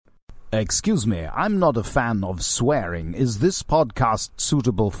Excuse me, I'm not a fan of swearing. Is this podcast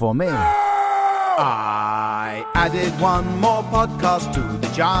suitable for me? I added one more podcast to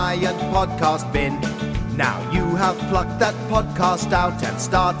the giant podcast bin. Now you have plucked that podcast out and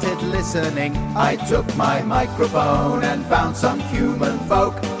started listening. I took my microphone and found some human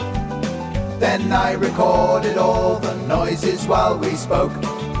folk. Then I recorded all the noises while we spoke.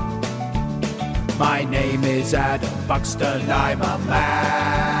 My name is Adam Buxton, I'm a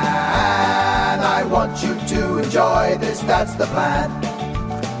man. I want you to enjoy this, that's the plan.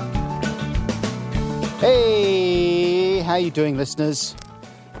 Hey, how you doing, listeners?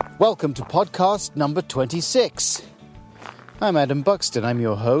 Welcome to podcast number 26. I'm Adam Buxton, I'm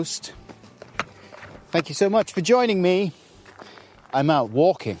your host. Thank you so much for joining me. I'm out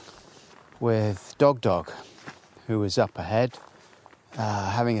walking with Dog, who is up ahead,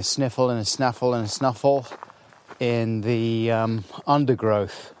 having a sniffle and a snaffle and a snuffle in the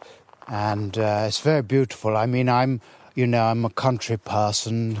undergrowth. And it's very beautiful. I mean, I'm a country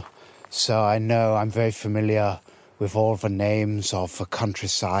person, so I know I'm very familiar with all the names of the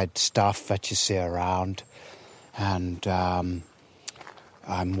countryside stuff that you see around. And I'm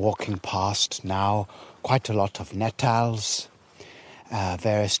walking past now quite a lot of nettles,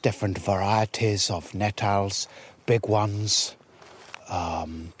 various different varieties of nettles, big ones,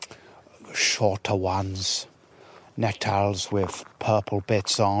 shorter ones, nettles with purple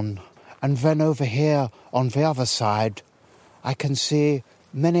bits on. And then over here on the other side, I can see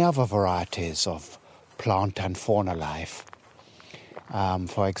many other varieties of plant and fauna life.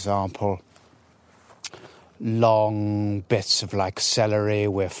 For example, long bits of like celery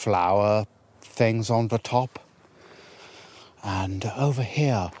with flower things on the top. And over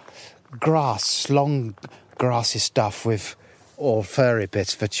here, grass, long grassy stuff with all furry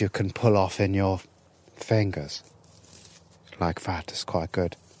bits that you can pull off in your fingers. Like that, it's quite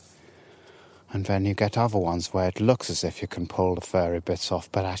good. And then you get other ones where it looks as if you can pull the furry bits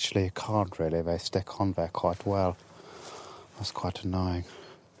off, but actually you can't really. They stick on there quite well. That's quite annoying.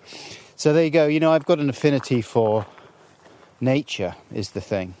 So there you go. You know, I've got an affinity for nature, is the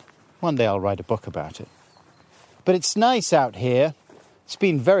thing. One day I'll write a book about it. But it's nice out here. It's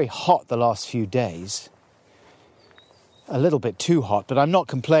been very hot the last few days. A little bit too hot, but I'm not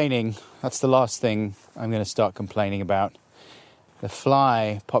complaining. That's the last thing I'm going to start complaining about. The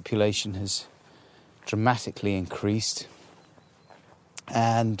fly population has dramatically increased,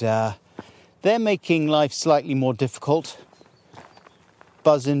 and they're making life slightly more difficult.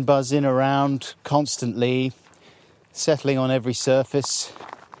 Buzzing around constantly, settling on every surface.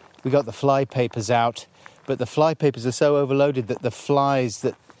 We got the fly papers out, but the fly papers are so overloaded that the flies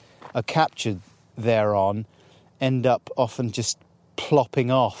that are captured thereon end up often just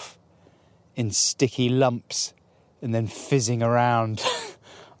plopping off in sticky lumps and then fizzing around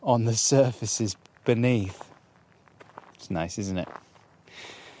on the surfaces beneath. It's nice, isn't it?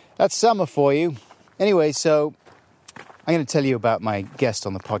 That's summer for you. Anyway, so I'm going to tell you about my guest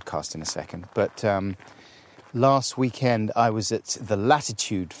on the podcast in a second. But last weekend I was at the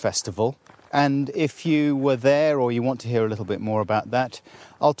Latitude Festival. And if you were there or you want to hear a little bit more about that,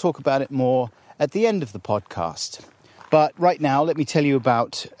 I'll talk about it more at the end of the podcast. But right now, let me tell you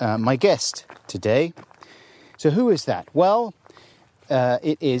about my guest today. So who is that? Well,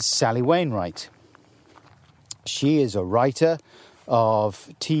 it is Sally Wainwright. She is a writer of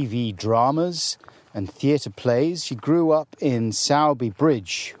TV dramas and theatre plays. She grew up in Sowerby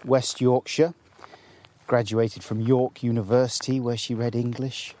Bridge, West Yorkshire. Graduated from York University, where she read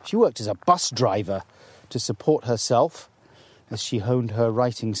English. She worked as a bus driver to support herself as she honed her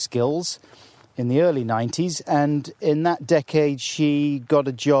writing skills in the early 90s. And in that decade, she got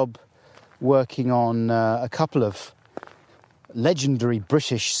a job working on a couple of legendary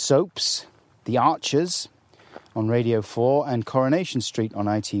British soaps, The Archers on Radio 4 and Coronation Street on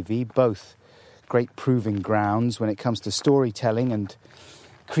ITV, both great proving grounds when it comes to storytelling and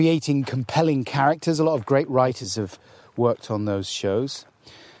creating compelling characters. A lot of great writers have worked on those shows.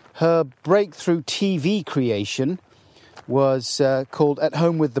 Her breakthrough TV creation was called At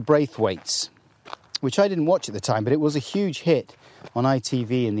Home with the Braithwaites, which I didn't watch at the time, but it was a huge hit on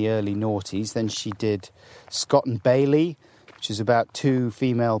ITV in the early noughties. Then she did Scott and Bailey, which is about two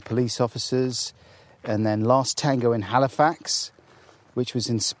female police officers, and then Last Tango in Halifax, which was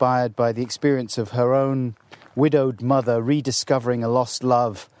inspired by the experience of her own widowed mother rediscovering a lost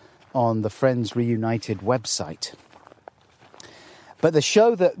love on the Friends Reunited website. But the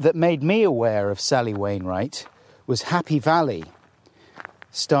show that made me aware of Sally Wainwright was Happy Valley,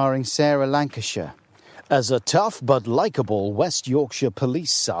 starring Sarah Lancashire as a tough but likeable West Yorkshire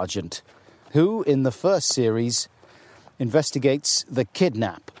police sergeant who, in the first series, investigates the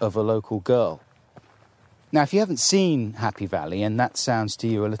kidnap of a local girl. Now, if you haven't seen Happy Valley, and that sounds to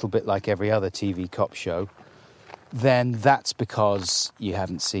you a little bit like every other TV cop show, then that's because you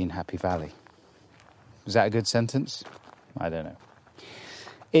haven't seen Happy Valley. Was that a good sentence? I don't know.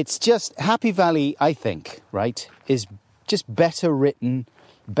 It's just, Happy Valley, I think, right, is just better written,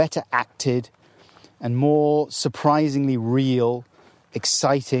 better acted, and more surprisingly real,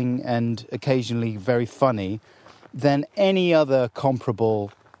 exciting, and occasionally very funny than any other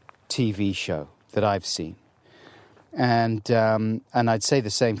comparable TV show that I've seen. And I'd say the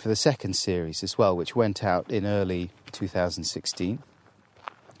same for the second series as well, which went out in early 2016.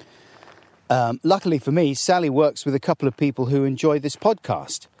 Luckily for me, Sally works with a couple of people who enjoy this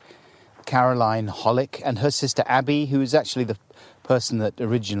podcast. Caroline Hollick and her sister Abby, who is actually the person that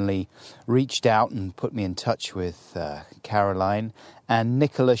originally reached out and put me in touch with Caroline, and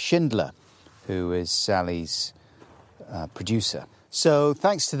Nicola Schindler, who is Sally's producer. So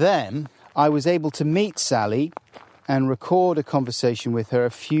thanks to them, I was able to meet Sally and record a conversation with her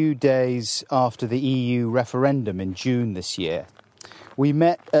a few days after the EU referendum in June this year. We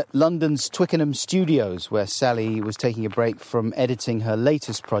met at London's Twickenham Studios, where Sally was taking a break from editing her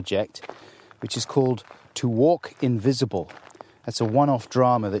latest project, which is called To Walk Invisible. That's a one-off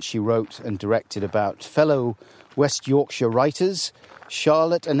drama that she wrote and directed about fellow West Yorkshire writers,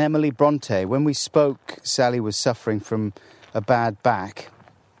 Charlotte and Emily Bronte. When we spoke, Sally was suffering from a bad back,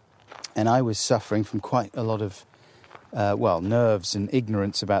 and I was suffering from quite a lot of, nerves and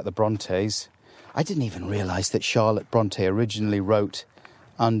ignorance about the Brontes. I didn't even realise that Charlotte Bronte originally wrote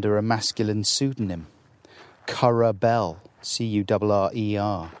under a masculine pseudonym, Currer Bell,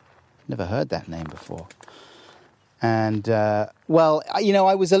 Currer. Never heard that name before. And, I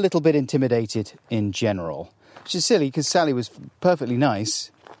was a little bit intimidated in general, which is silly because Sally was perfectly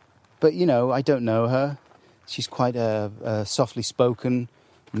nice, but, I don't know her. She's quite a softly spoken,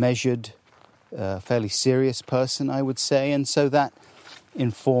 measured, fairly serious person, I would say, and so that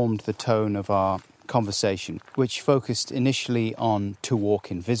informed the tone of our conversation, which focused initially on To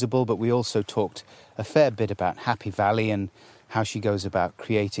Walk Invisible, but we also talked a fair bit about Happy Valley and how she goes about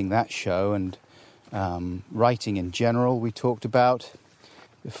creating that show, and writing in general we talked about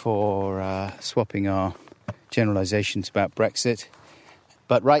before swapping our generalisations about Brexit.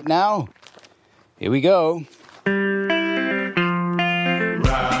 But right now, here we go.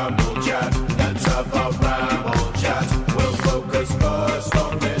 Ramble chat, let's have a ramble chat. We'll focus first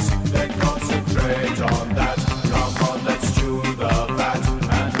on this, then concentrate on that. Come on, let's chew the fat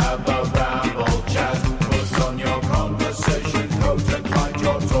and have a ramble chat. Put on your conversation coat and find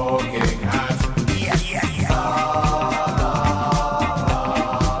your talking hat. Yes, yes, yes.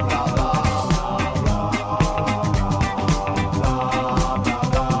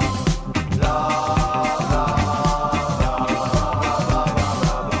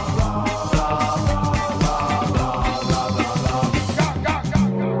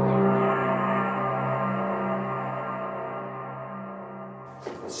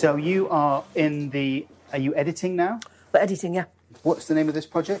 So you are are you editing now? We're editing, yeah. What's the name of this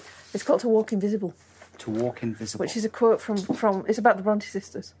project? It's called To Walk Invisible. To Walk Invisible. Which is a quote from it's about the Bronte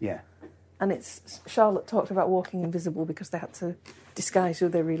sisters. Yeah. And it's Charlotte talked about walking invisible because they had to disguise who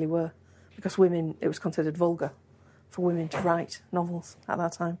they really were. Because women, it was considered vulgar for women to write novels at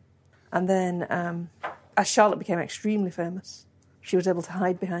that time. And then, as Charlotte became extremely famous, she was able to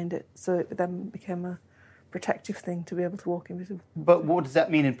hide behind it. So it then became a protective thing to be able to walk invisible. But what does that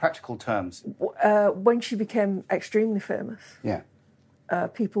mean in practical terms? When she became extremely famous, Yeah.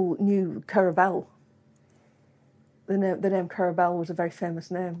 People knew Currer Bell. The name Currer Bell was a very famous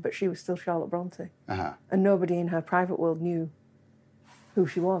name, but she was still Charlotte Bronte. Uh-huh. And nobody in her private world knew who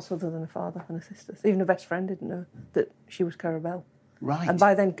she was other than her father and her sisters. Even her best friend didn't know that she was Currer Bell. Right. And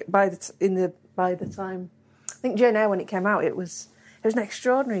by the time, I think Jane Eyre, when it came out, it was an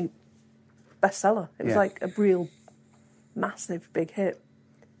extraordinary bestseller. It was like a real massive big hit.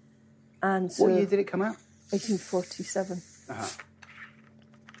 And so, what year did it come out? 1847. Uh-huh.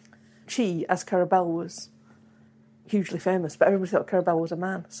 She, as Currer Bell, was hugely famous, but everybody thought Currer Bell was a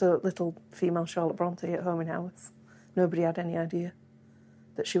man. So little female Charlotte Bronte at home in Haworth, nobody had any idea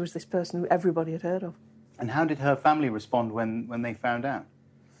that she was this person who everybody had heard of. And how did her family respond when they found out?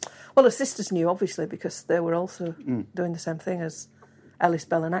 Well, her sisters knew, obviously, because they were also doing the same thing as Ellis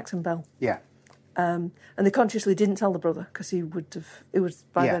Bell and Acton Bell. Yeah. And they consciously didn't tell the brother because he was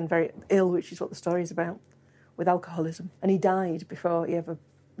by then very ill, which is what the story is about, with alcoholism. And he died before he ever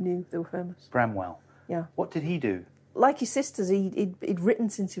knew they were famous. Bramwell. Yeah. What did he do? Like his sisters, he'd written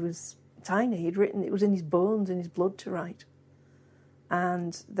since he was tiny. He'd written, it was in his bones, in his blood to write.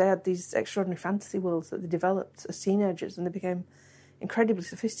 And they had these extraordinary fantasy worlds that they developed as teenagers, and they became incredibly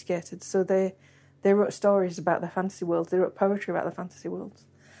sophisticated. So they wrote stories about their fantasy worlds. They wrote poetry about their fantasy worlds.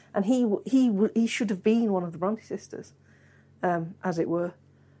 And he should have been one of the Bronte sisters, as it were,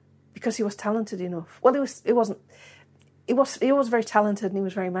 because he was talented enough. Well, he was very talented and he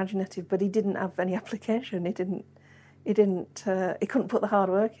was very imaginative, but he didn't have any application. He couldn't put the hard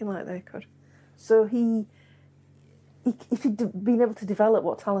work in like they could. So if he'd been able to develop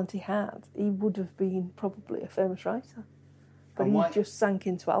what talent he had, he would have been probably a famous writer. But he just sank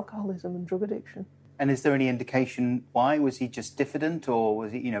into alcoholism and drug addiction. And is there any indication why? Was he just diffident, or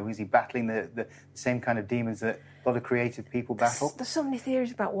was he battling the same kind of demons that a lot of creative people battle? There's so many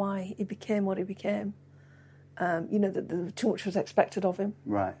theories about why he became what he became. That too much was expected of him.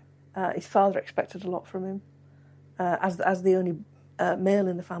 Right. His father expected a lot from him. As the only male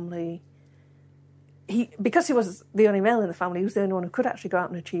in the family, because he was the only male in the family, he was the only one who could actually go out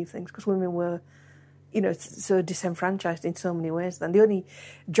and achieve things, because women were, so disenfranchised in so many ways. Then the only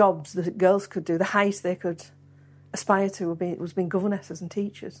jobs that girls could do, the highest they could aspire to, was being governesses and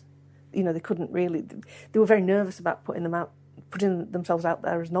teachers. They couldn't really. They were very nervous about putting themselves out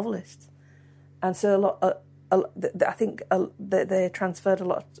there as novelists, and so I think they transferred a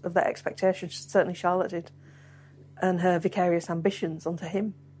lot of their expectations. Certainly, Charlotte did, and her vicarious ambitions onto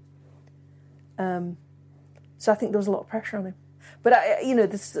him. So I think there was a lot of pressure on him. But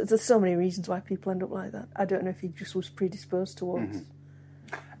there's so many reasons why people end up like that. I don't know if he just was predisposed towards.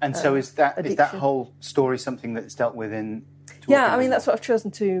 Mm-hmm. And so is that whole story something that's dealt with in? Yeah, I mean that's what I've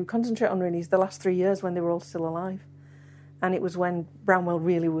chosen to concentrate on. Really, is the last 3 years when they were all still alive, and it was when Bramwell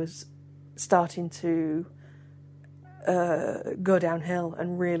really was starting to go downhill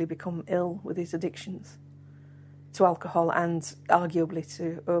and really become ill with his addictions to alcohol and arguably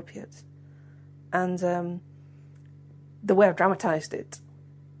to opiates. And the way I've dramatised it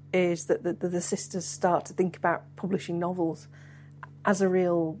is that the sisters start to think about publishing novels as a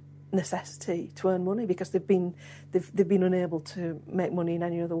real necessity to earn money, because they've been unable to make money in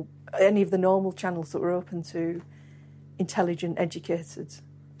any of the normal channels that were open to intelligent, educated,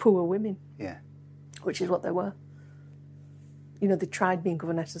 poor women. Yeah, which is what they were. They tried being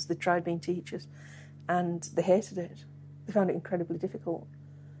governesses, they tried being teachers, and they hated it. They found it incredibly difficult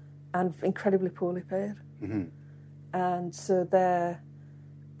and incredibly poorly paid. Mm-hmm. And so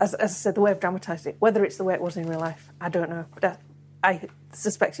as I said, the way I've dramatised it, whether it's the way it was in real life, I don't know. But I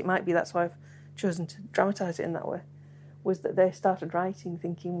suspect it might be. That's why I've chosen to dramatise it in that way. Was that they started writing,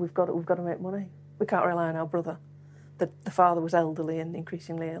 thinking we've got to make money. We can't rely on our brother. The father was elderly and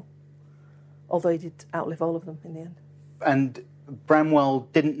increasingly ill, although he did outlive all of them in the end. And Bramwell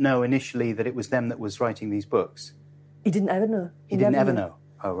didn't know initially that it was them that was writing these books? He didn't ever know. He didn't ever know?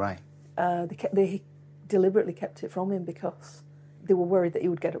 Oh, right. They deliberately kept it from him because they were worried that he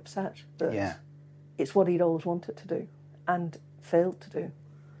would get upset. But it's what he'd always wanted to do and failed to do.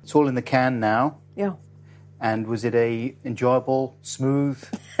 It's all in the can now. Yeah. And was it a enjoyable, smooth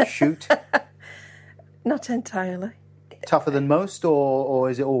shoot? Not entirely. Tougher than most, or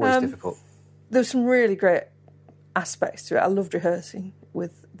is it always difficult? There were some really great aspects to it. I loved rehearsing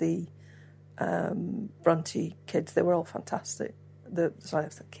with the Bronte kids. They were all fantastic. The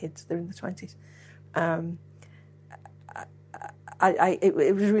kids, they're in the 20s. It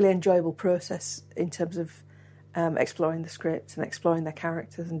was a really enjoyable process in terms of exploring the script and exploring their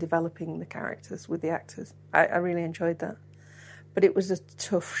characters and developing the characters with the actors. I really enjoyed that. But it was a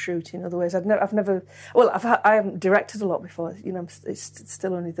tough shoot in other ways. I haven't directed a lot before. It's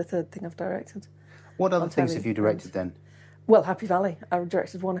still only the third thing I've directed. What other things have you directed then? Well, Happy Valley. I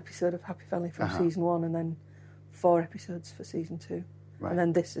directed one episode of Happy Valley from season 1, and then 4 episodes for season 2, right. And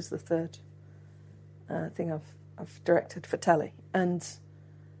then this is the third thing I've directed for telly, and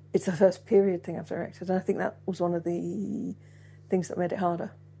it's the first period thing I've directed, and I think that was one of the things that made it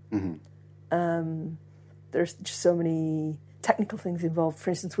harder. Mm-hmm. There's just so many technical things involved.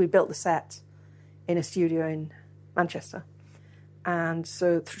 For instance, we built the set in a studio in Manchester, and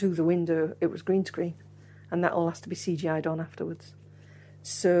so through the window it was green screen, and that all has to be CGI'd on afterwards.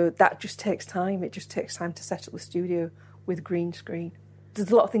 So that just takes time. It just takes time to set up the studio with green screen.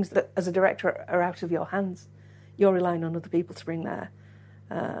 There's a lot of things that, as a director, are out of your hands. You're relying on other people to bring their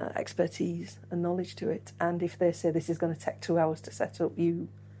expertise and knowledge to it. And if they say this is going to take 2 hours to set up, you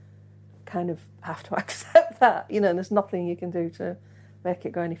kind of have to accept that. And there's nothing you can do to make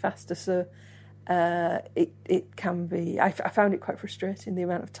it go any faster. So it can be... I found it quite frustrating, the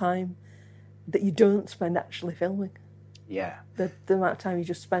amount of time that you don't spend actually filming. Yeah. The amount of time you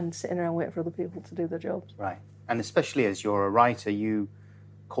just spend sitting around waiting for other people to do their jobs. Right. And especially as you're a writer, you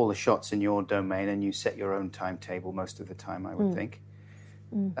call the shots in your domain and you set your own timetable most of the time, I would think.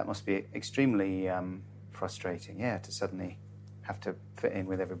 That must be extremely frustrating, to suddenly have to fit in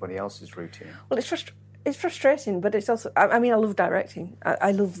with everybody else's routine. Well, it's frustrating, but it's also... I mean, I love directing.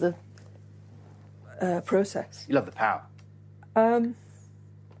 I love the process. You love the power.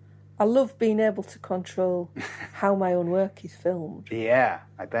 I love being able to control how my own work is filmed. Yeah,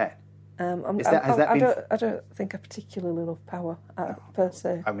 I bet. I don't think I particularly love power per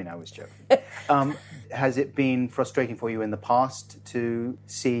se. I mean, I was joking. Has it been frustrating for you in the past to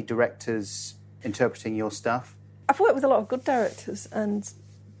see directors interpreting your stuff? I've worked with a lot of good directors, and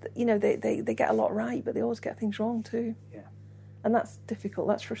they get a lot right, but they always get things wrong too. Yeah, and that's difficult.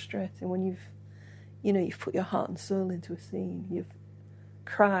 That's frustrating when you've put your heart and soul into a scene. You've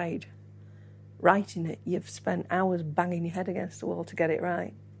cried writing it. You've spent hours banging your head against the wall to get it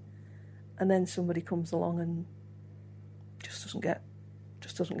right, and then somebody comes along and just doesn't get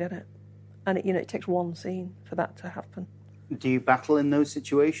it. And it takes one scene for that to happen. Do you battle in those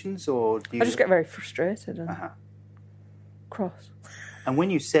situations, or do you... I just get very frustrated and cross. And when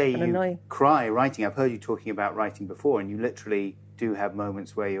you say you annoying. Cry writing, I've heard you talking about writing before, and you literally do have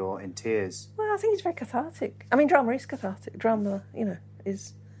moments where you're in tears. Well, I think it's very cathartic. I mean, drama is cathartic. Drama,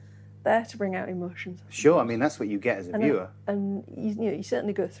 is there to bring out emotions. Sure, I mean, that's what you get as a viewer. And you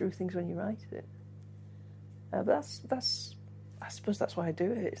certainly go through things when you write it. But that's I suppose that's why I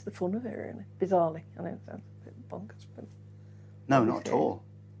do it. It's the fun of it, really. Bizarrely. I know it sounds a bit bonkers, but... No, not at all.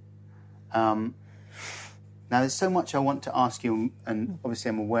 Now, there's so much I want to ask you, and obviously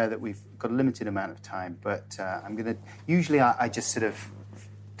I'm aware that we've got a limited amount of time, but I'm going to... Usually I just sort of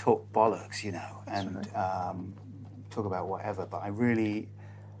talk bollocks, and talk about whatever, but I really...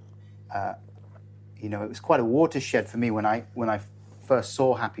 it was quite a watershed for me when I first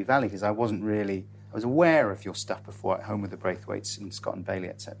saw Happy Valley, because I was aware of your stuff before at Home with the Braithwaites and Scott and Bailey,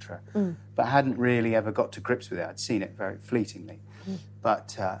 etc., but I hadn't really ever got to grips with it. I'd seen it very fleetingly.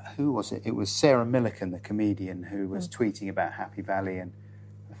 But who was it? It was Sarah Millican, the comedian, who was tweeting about Happy Valley, and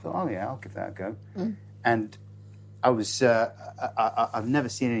I thought, oh yeah, I'll give that a go. And I was, I've never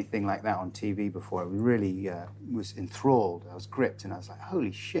seen anything like that on TV before. I really was enthralled. I was gripped, and I was like,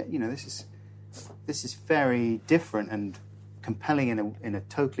 holy shit, this is very different and compelling in a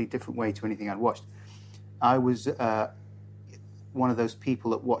totally different way to anything I'd watched. I was one of those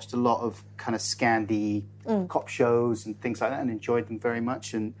people that watched a lot of kind of Scandi cop shows and things like that, and enjoyed them very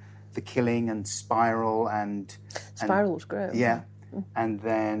much. And The Killing and Spiral and Spiral was great. Yeah, and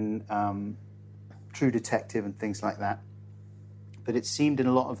then True Detective and things like that. But it seemed in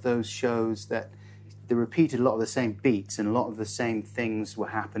a lot of those shows that they repeated a lot of the same beats and a lot of the same things were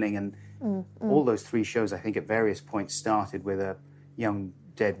happening. And all those three shows, I think, at various points started with a young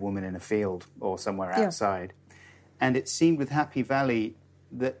dead woman in a field or somewhere outside. And it seemed with Happy Valley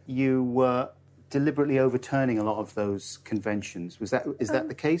that you were deliberately overturning a lot of those conventions. Is that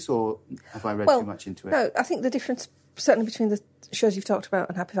the case, or have I read too much into it? No, I think the difference, certainly between the shows you've talked about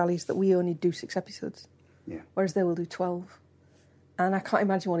and Happy Valley, is that we only do 6 episodes, whereas they will do 12. And I can't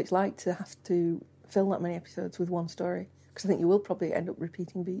imagine what it's like to have to fill that many episodes with one story, because I think you will probably end up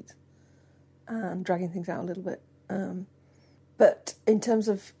repeating beats and dragging things out a little bit. But in terms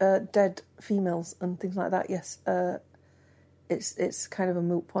of dead females and things like that, yes, it's kind of a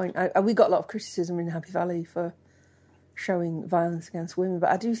moot point. We got a lot of criticism in Happy Valley for showing violence against women, but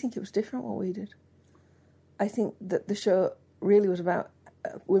I do think it was different what we did. I think that the show really was about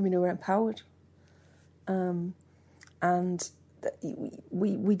women who were empowered, and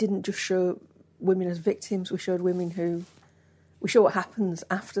we didn't just show women as victims. We showed women we show what happens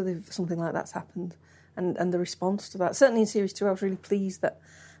after something like that's happened. And the response to that. Certainly in Series 2, I was really pleased that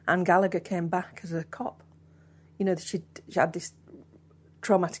Anne Gallagher came back as a cop. She had this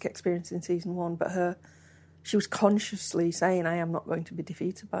traumatic experience in Season 1, but she was consciously saying, I am not going to be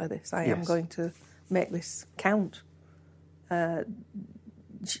defeated by this. I am going to make this count.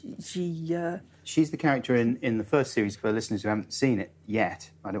 She's the character in the first series, for listeners who haven't seen it yet.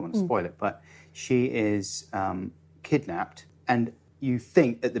 I don't want to spoil it, but she is kidnapped, and you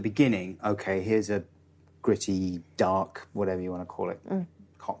think at the beginning, okay, here's a gritty, dark, whatever you want to call it,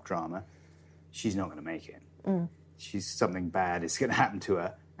 cop drama. She's not going to make it. Something bad is going to happen to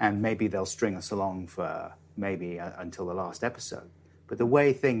her, and maybe they'll string us along for maybe until the last episode. But the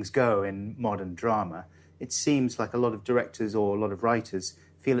way things go in modern drama, it seems like a lot of directors or a lot of writers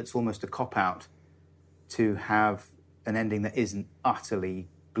feel it's almost a cop-out to have an ending that isn't utterly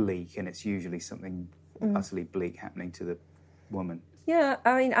bleak, and it's usually something utterly bleak happening to the woman. Yeah,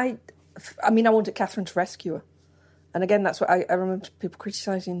 I wanted Catherine to rescue her. And again, that's what I remember people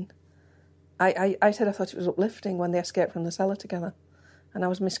criticising. I said I thought it was uplifting when they escaped from the cellar together. And I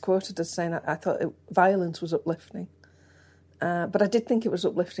was misquoted as saying I thought violence was uplifting. But I did think it was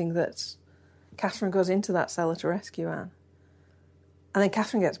uplifting that Catherine goes into that cellar to rescue Anne. And then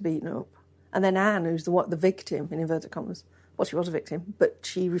Catherine gets beaten up. And then Anne, who's the victim, in inverted commas, well, she was a victim, but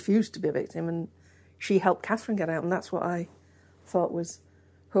she refused to be a victim, and she helped Catherine get out. And that's what I thought was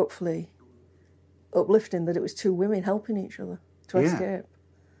hopefully uplifting, that it was two women helping each other to escape.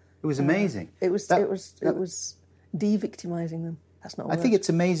 It was amazing. It was de-victimising them. That's not a word. I think it's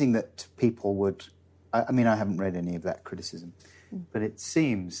amazing that people would... I mean, I haven't read any of that criticism, but it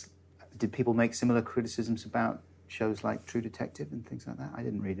seems... Did people make similar criticisms about shows like True Detective and things like that? I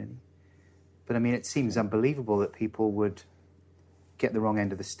didn't read any. But, I mean, it seems unbelievable that people would get the wrong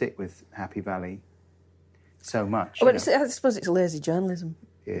end of the stick with Happy Valley so much. Well, I suppose it's lazy journalism.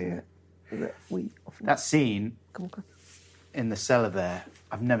 Yeah. That scene in the cellar there,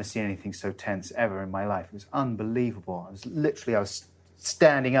 I've never seen anything so tense ever in my life. It was unbelievable. I was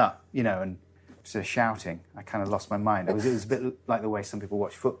standing up, and sort of shouting. I kind of lost my mind. It was a bit like the way some people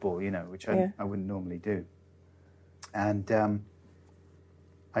watch football, which I wouldn't normally do. And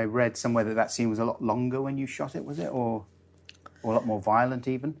I read somewhere that scene was a lot longer when you shot it, was it? Or a lot more violent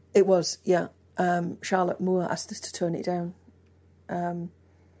even? It was, yeah. Charlotte Moore asked us to tone it down. And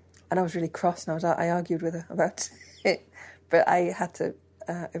I was really cross, and I argued with her about it. But I had to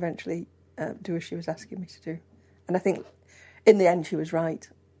eventually do as she was asking me to do. And I think in the end she was right,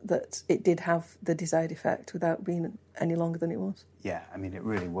 that it did have the desired effect without being any longer than it was. Yeah, I mean, it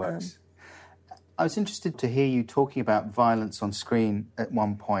really works. I was interested to hear you talking about violence on screen at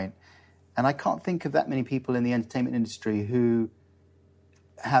one point, and I can't think of that many people in the entertainment industry who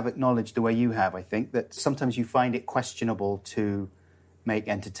have acknowledged the way you have, I think, that sometimes you find it questionable to make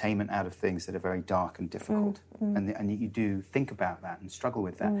entertainment out of things that are very dark and difficult. And you do think about that and struggle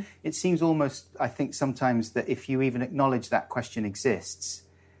with that. It seems almost, I think, sometimes that if you even acknowledge that question exists,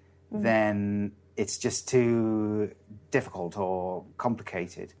 then it's just too difficult or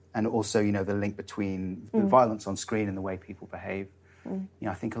complicated. And also, the link between the violence on screen and the way people behave.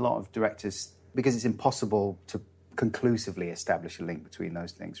 I think a lot of directors, because it's impossible to conclusively establish a link between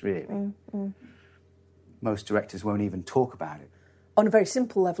those things, really. Most directors won't even talk about it. On a very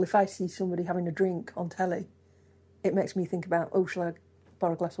simple level, if I see somebody having a drink on telly, it makes me think about, shall I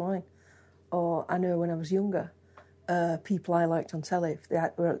borrow a glass of wine? Or I know when I was younger, people I liked on telly, if they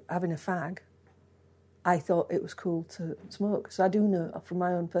were having a fag, I thought it was cool to smoke. So I do know from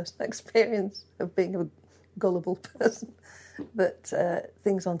my own personal experience of being a gullible person that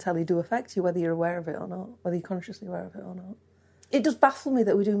things on telly do affect you, whether you're aware of it or not, whether you're consciously aware of it or not. It does baffle me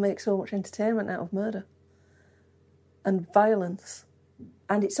that we do make so much entertainment out of murder and violence,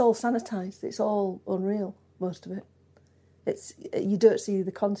 and it's all sanitised, it's all unreal, most of it. You don't see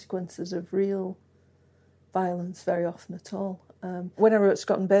the consequences of real violence very often at all. When I wrote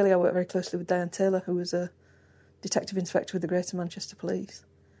Scott and Bailey, I worked very closely with Diane Taylor, who was a detective inspector with the Greater Manchester Police.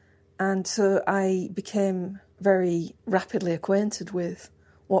 And so I became very rapidly acquainted with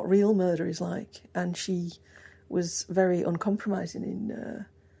what real murder is like. And she was very uncompromising in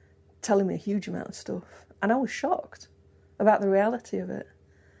telling me a huge amount of stuff. And I was shocked about the reality of it.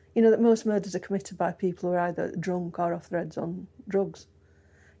 That most murders are committed by people who are either drunk or off their heads on drugs.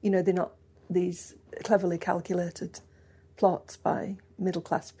 They're not these cleverly calculated plots by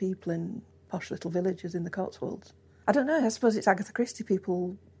middle-class people in posh little villages in the Cotswolds. I don't know, I suppose it's Agatha Christie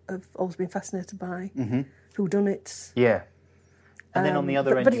people have always been fascinated by, whodunits. Yeah. And then on the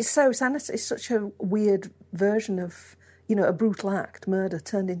other end... But it's so sanitary, it's such a weird version of, a brutal act, murder,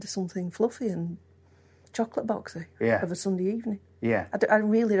 turned into something fluffy and chocolate boxy of a Sunday evening. Yeah. I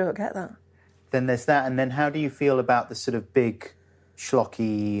really don't get that. Then there's that, and then how do you feel about the sort of big,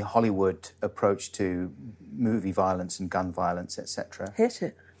 schlocky Hollywood approach to movie violence and gun violence, etc.? Hate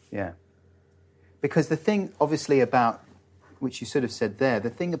it. Yeah. Because the thing, obviously, about, which you sort of said there, the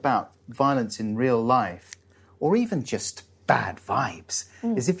thing about violence in real life, or even just bad vibes,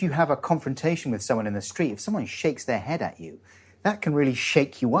 is if you have a confrontation with someone in the street, if someone shakes their head at you, that can really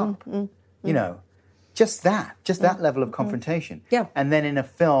shake you up, Just that level of confrontation. Yeah. And then in a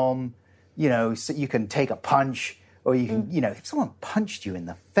film, so you can take a punch, or you can, if someone punched you in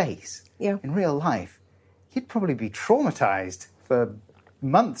the face in real life, you'd probably be traumatised for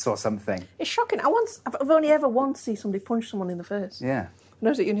months or something. It's shocking. I've only ever once seen somebody punch someone in the face. Yeah. When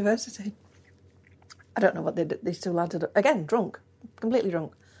I was at university. I don't know what these two lads had. Again, drunk. Completely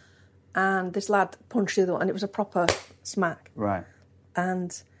drunk. And this lad punched the other one, and it was a proper smack. Right.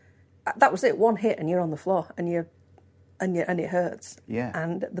 And that was it. One hit, and you're on the floor, and it hurts. Yeah.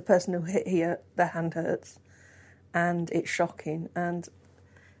 And the person who hit here, their hand hurts, and it's shocking.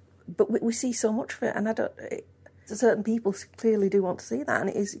 But we see so much of it, and certain people clearly do want to see that, and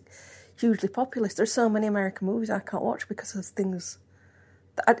it is hugely populist. There's so many American movies I can't watch because of things.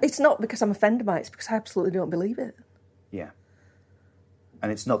 It's not because I'm offended by it, it's because I absolutely don't believe it. Yeah.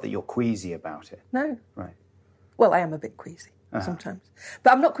 And it's not that you're queasy about it. No. Right. Well, I am a bit queasy sometimes.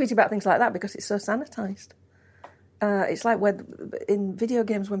 But I'm not queasy about things like that because it's so sanitised. It's like in video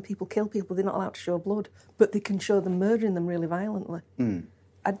games when people kill people, they're not allowed to show blood, but they can show them murdering them really violently.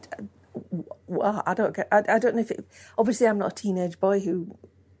 I don't get. I don't know if it. Obviously, I'm not a teenage boy who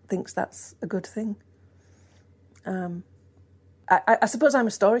thinks that's a good thing. I suppose I'm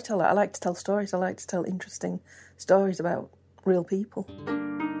a storyteller. I like to tell stories. I like to tell interesting stories about real people.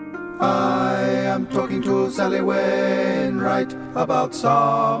 I am talking to Sally Wainwright about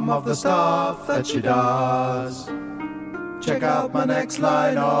some of the stuff that she does. Check out my next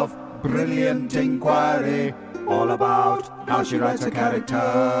line of brilliant inquiry, all about how she writes her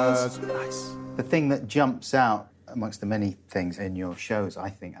characters. Nice. The thing that jumps out amongst the many things in your shows, I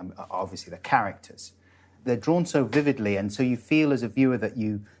think, obviously the characters. They're drawn so vividly, and so you feel as a viewer that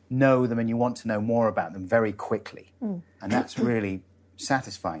you know them and you want to know more about them very quickly. And that's really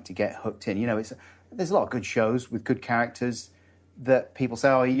satisfying to get hooked in. You know, there's a lot of good shows with good characters that people say,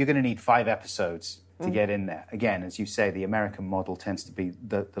 oh, you're going to need 5 episodes to get in there. Again, as you say, the American model tends to be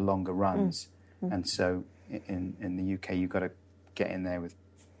the longer runs. And so in the UK, you've got to get in there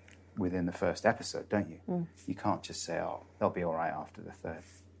within the first episode, don't you? You can't just say, oh, they'll be all right after the 3rd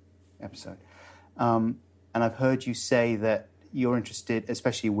episode. And I've heard you say that you're interested,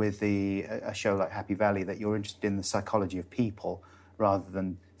 especially with a show like Happy Valley, that you're interested in the psychology of people rather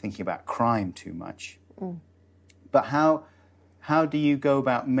than thinking about crime too much. But how do you go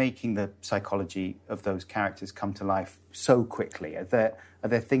about making the psychology of those characters come to life so quickly? Are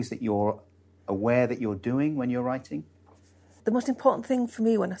there things that you're aware that you're doing when you're writing? The most important thing for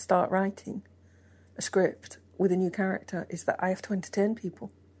me when I start writing a script with a new character is that I have to entertain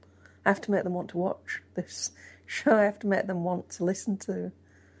people. I have to make them want to watch this show. I have to make them want to listen to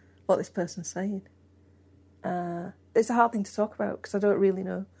what this person's saying. It's a hard thing to talk about because I don't really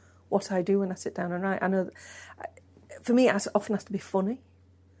know what I do when I sit down and write. I know, for me, it often has to be funny,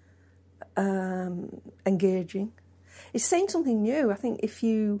 engaging. It's saying something new. I think if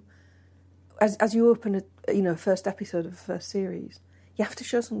you, as you open a first episode of a first series, you have to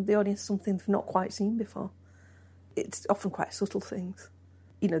show the audience something they've not quite seen before. It's often quite subtle things.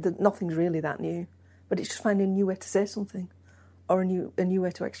 Nothing's really that new, but it's just finding a new way to say something or a new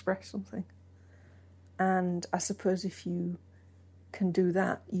way to express something. And I suppose if you can do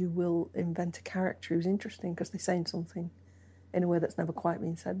that, you will invent a character who's interesting because they're saying something in a way that's never quite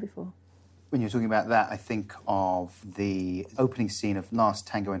been said before. When you're talking about that, I think of the opening scene of Last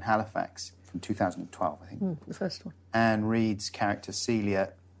Tango in Halifax from 2012, I think. The first one. Anne Reid's character,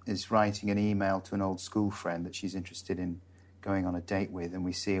 Celia, is writing an email to an old school friend that she's interested in going on a date with, and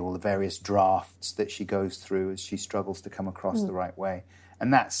we see all the various drafts that she goes through as she struggles to come across the right way.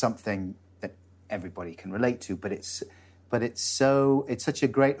 And that's something that everybody can relate to, but it's such a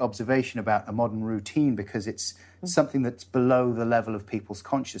great observation about a modern routine because it's something that's below the level of people's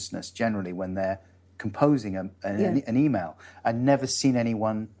consciousness generally when they're composing an email. I'd never seen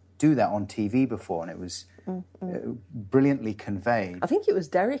anyone do that on TV before, and it was brilliantly conveyed. I think it was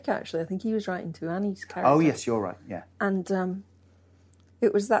Derek, actually. I think he was writing to Annie's character. Oh, yes, you're right, yeah. And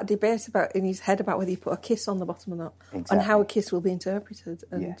it was that debate in his head about whether you put a kiss on the bottom or not, exactly. and how a kiss will be interpreted.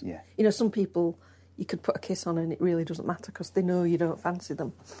 And, yeah. Some people you could put a kiss on and it really doesn't matter because they know you don't fancy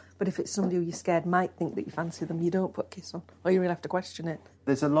them. But if it's somebody who you're scared might think that you fancy them, you don't put a kiss on, or you really have to question it.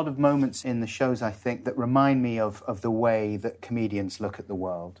 There's a lot of moments in the shows, I think, that remind me of the way that comedians look at the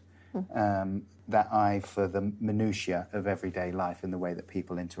world. That eye for the minutiae of everyday life and the way that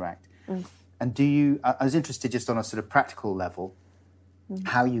people interact. And I was interested just on a sort of practical level,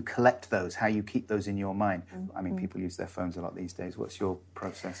 how you collect those, how you keep those in your mind. I mean, people use their phones a lot these days. What's your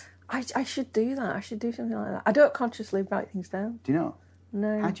process? I should do that. I should do something like that. I don't consciously write things down. Do you know?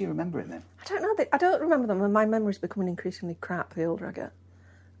 No. How do you remember it then? I don't know. I don't remember them, and my memory's becoming increasingly crap the older I get.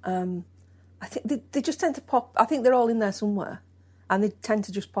 I think they just tend to pop. I think they're all in there somewhere. And they tend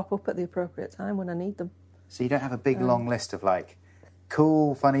to just pop up at the appropriate time when I need them. So you don't have a big, long list of,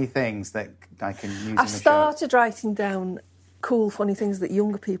 cool, funny things that I can use in the show? I've started writing down cool, funny things that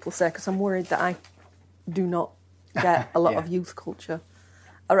younger people say because I'm worried that I do not get a lot of youth culture.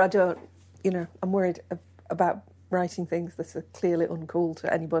 Or I don't, I'm worried about writing things that are clearly uncool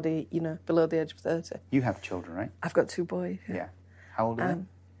to anybody, below the age of 30. You have children, right? I've got 2 boys. Yeah. How old are they?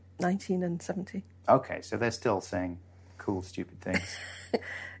 19 and 17. Okay, so they're still saying cool, stupid things.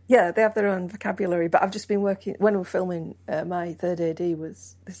 Yeah, they have their own vocabulary, but I've just been working... When we were filming, my third AD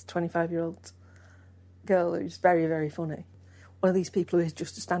was this 25-year-old girl who's very, very funny. one of these people who is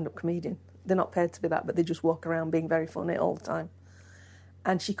just a stand-up comedian. They're not paid to be that, but they just walk around being very funny all the time.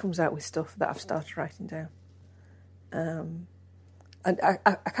 And she comes out with stuff that I've started writing down. And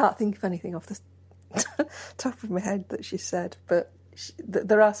I can't think of anything off the top of my head that she said, but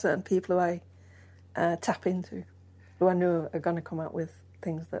there are certain people who I tap into, who I know are going to come out with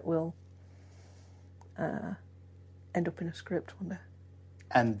things that will end up in a script one day.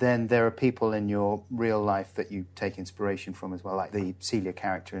 And then there are people in your real life that you take inspiration from as well, like the Celia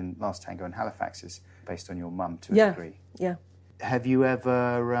character in Last Tango in Halifax is based on your mum to a degree. Yeah. Have you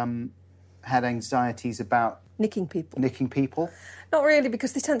ever had anxieties about... Nicking people? Not really,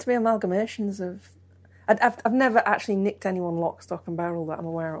 because they tend to be amalgamations of... I've never actually nicked anyone lock, stock and barrel that I'm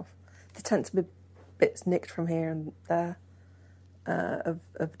aware of. They tend to be bits nicked from here and there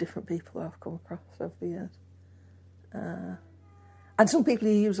of different people I've come across over the years. And some people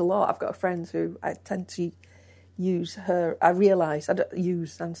you use a lot. I've got a friend who I tend to use her. I realise,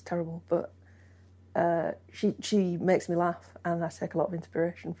 use sounds terrible, but she makes me laugh, and I take a lot of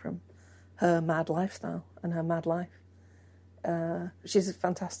inspiration from her mad lifestyle and her mad life. She's a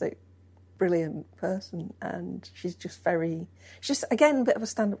fantastic, brilliant person, and she's just again, a bit of a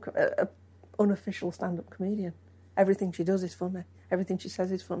stand-up, unofficial stand-up comedian. Everything she does is funny. Everything she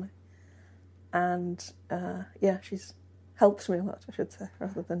says is funny. And, she's helps me a lot, I should say,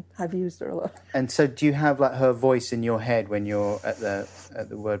 rather than I've used her a lot. And so do you have, like, her voice in your head when you're at the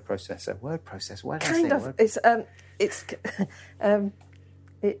word processor? Word processor? Why did I say word?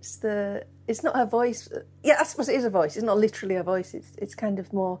 It's not her voice. Yeah, I suppose it is a voice. It's not literally a voice. It's kind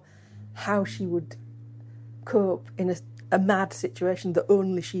of more how she would cope in a mad situation that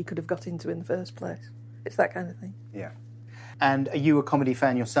only she could have got into in the first place. It's that kind of thing. Yeah. And are you a comedy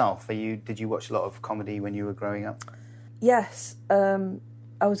fan yourself? Did you watch a lot of comedy when you were growing up? Yes. I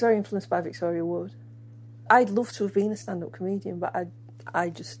was very influenced by Victoria Wood. I'd love to have been a stand-up comedian, but I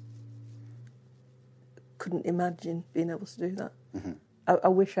just couldn't imagine being able to do that. Mm-hmm. I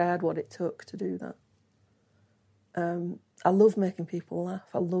wish I had what it took to do that. I love making people laugh.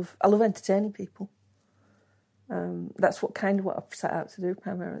 I love entertaining people. That's what I've set out to do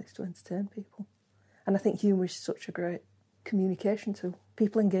primarily, is to entertain people. And I think humour is such a great communication tool.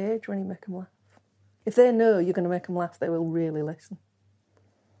 People engage when you make them laugh. If they know you're going to make them laugh, they will really listen.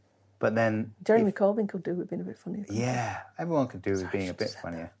 But then... Jeremy Corbyn could do with being a bit funnier. Yeah, everyone could do with being a bit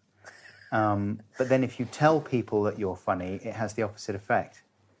funnier. But then if you tell people that you're funny, it has the opposite effect.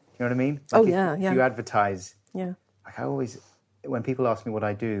 You know what I mean? Like if you advertise... Yeah. Like I always... When people ask me what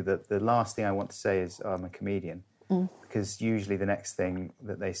I do, the last thing I want to say is, I'm a comedian. Mm. Because usually the next thing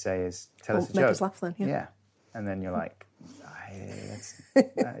that they say is, tell us a joke. Make us laugh then, yeah. And then you're like,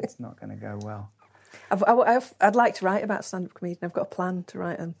 it's not going to go well. I'd like to write about stand-up comedian. I've got a plan to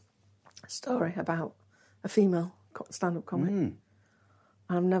write a story about a female stand-up comic. And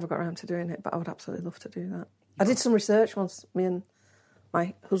I've never got around to doing it, but I would absolutely love to do that. I did some research once. Me and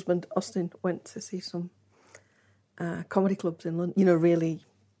my husband, Austin, went to see some comedy clubs in London, really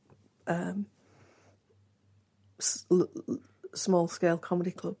small-scale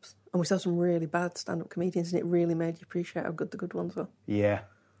comedy clubs. And we saw some really bad stand-up comedians, and it really made you appreciate how good the good ones are. Yeah.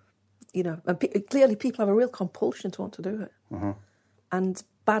 And clearly people have a real compulsion to want to do it. Uh-huh. And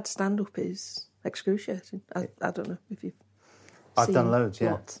bad stand-up is excruciating. I don't know if you've I've done loads,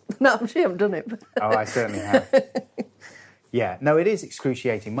 yeah. Lots. No, I'm sure you haven't done it. But Oh, I certainly have. Yeah. No, it is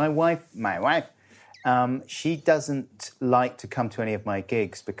excruciating. My wife, she doesn't like to come to any of my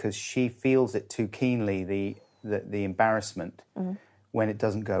gigs because she feels it too keenly, the embarrassment when it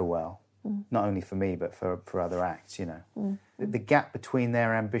doesn't go well. Not only for me, but for other acts, The gap between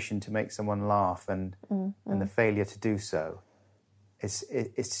their ambition to make someone laugh and the failure to do so,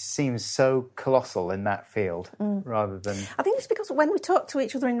 it seems so colossal in that field rather than... I think it's because when we talk to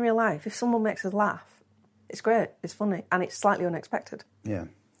each other in real life, if someone makes us laugh, it's great, it's funny, and it's slightly unexpected. Yeah.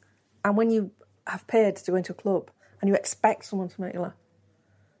 And when you have paid to go into a club and you expect someone to make you laugh,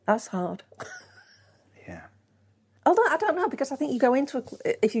 that's hard. Yeah. Although, I don't know, because I think if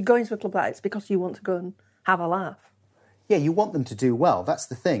you go into a club like that, it's because you want to go and have a laugh. Yeah, you want them to do well. That's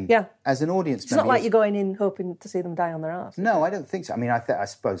the thing. Yeah. As an audience member... It's not like you're going in hoping to see them die on their arse. No, I don't think so. I mean, I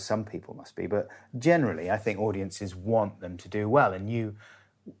suppose some people must be, but generally I think audiences want them to do well. And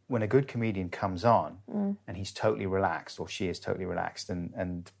when a good comedian comes on and he's totally relaxed, or she is totally relaxed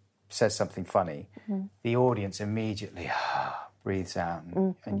and says something funny, the audience immediately breathes out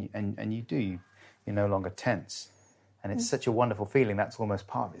and you're no longer tense. And it's such a wonderful feeling. That's almost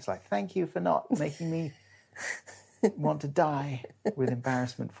part of it. It's like, thank you for not making me... want to die with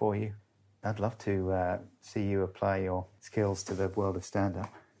embarrassment for you. I'd love to see you apply your skills to the world of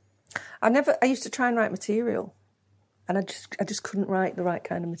stand-up. I used to try and write material And I just couldn't write the right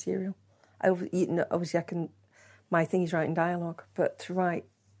kind of material. Obviously I can, my thing is writing dialogue, but to write,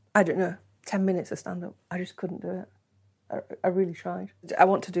 I don't know, 10 minutes of stand-up, I just couldn't do it. I really tried. I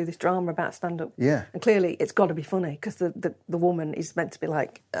want to do this drama about stand-up. Yeah. And clearly it's got to be funny because the woman is meant to be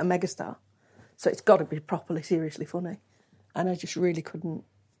like a megastar. So it's got to be properly, seriously funny. And I just really couldn't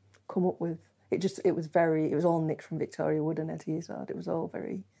come up with... It was all nicked from Victoria Wood and Eddie Izzard. It was all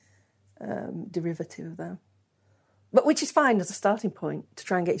very derivative of them. But which is fine as a starting point to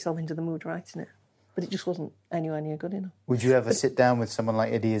try and get yourself into the mood writing it. But it just wasn't anywhere near good enough. Would you ever sit down with someone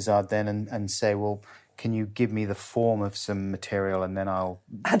like Eddie Izzard then and say, well, can you give me the form of some material and then I'll...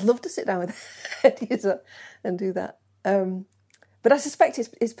 I'd love to sit down with Eddie Izzard and do that. But I suspect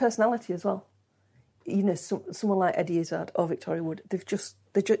his personality as well. You know, someone like Eddie Izzard or Victoria Wood,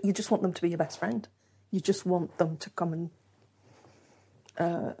 you just want them to be your best friend. You just want them to come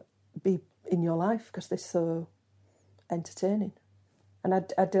and be in your life because they're so entertaining. And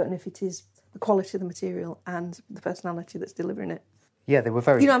I don't know if it is the quality of the material and the personality that's delivering it. Yeah, they were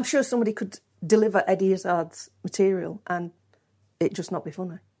very... You know, I'm sure somebody could deliver Eddie Izzard's material and it just not be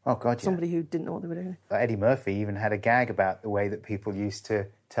funny. Oh, God, yeah. Somebody who didn't know what they were doing. Eddie Murphy even had a gag about the way that people used to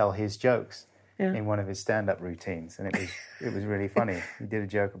tell his jokes in one of his stand-up routines, and it was really funny. He did a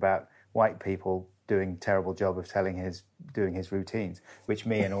joke about white people doing a terrible job of doing his routines, which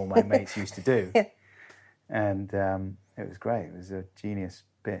me and all my mates used to do. Yeah. And it was great. It was a genius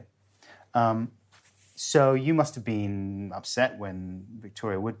bit. So you must have been upset when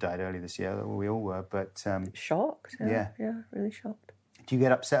Victoria Wood died earlier this year. We all were, but... shocked. Yeah, really shocked. Do you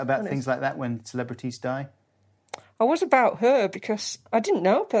get upset about things like that when celebrities die? I was about her because I didn't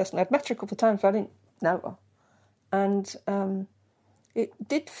know her personally. I'd met her a couple of times, but I didn't know her. And it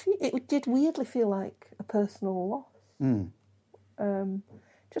did weirdly feel like a personal loss.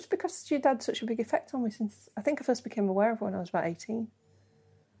 Just because she'd had such a big effect on me since... I think I first became aware of her when I was about 18.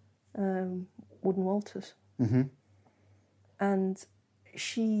 Wood and Walters. Mm-hmm. And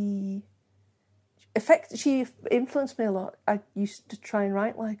she influenced me a lot. I used to try and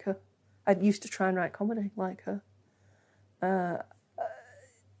write like her. I used to try and write comedy like her.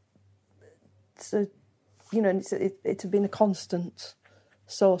 So, you know, it's been a constant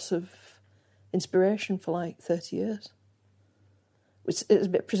source of inspiration for like 30 years. Which it was a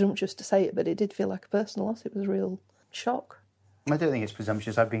bit presumptuous to say it, but it did feel like a personal loss. It was a real shock. I don't think it's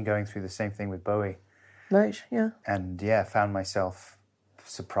presumptuous. I've been going through the same thing with Bowie. Right, yeah. And, found myself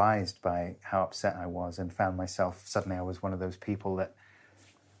surprised by how upset I was and found myself... Suddenly I was one of those people that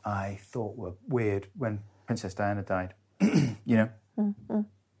I thought were weird when Princess Diana died. You know? Mm-hmm.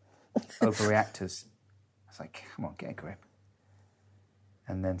 Overreactors. I was like, come on, get a grip.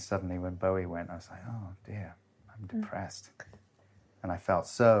 And then suddenly when Bowie went, I was like, oh, dear, I'm depressed. And I felt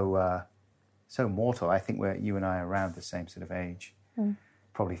so mortal. I think you and I are around the same sort of age,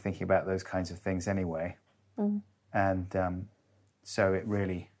 probably thinking about those kinds of things anyway. And so it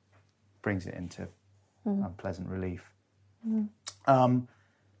really brings it into unpleasant relief.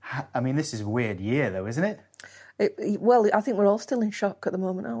 I mean, this is a weird year, though, isn't it? Well, I think we're all still in shock at the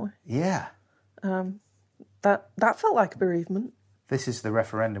moment, aren't we? Yeah. That felt like a bereavement. This is the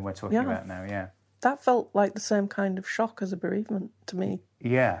referendum we're talking about now, yeah. That felt like the same kind of shock as a bereavement to me.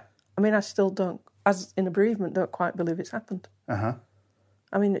 Yeah. I mean, I still don't, as in a bereavement, don't quite believe it's happened. Uh-huh.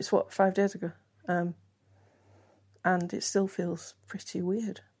 I mean, it's 5 days ago? And it still feels pretty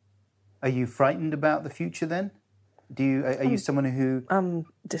weird. Are you frightened about the future then? Are you someone who... I'm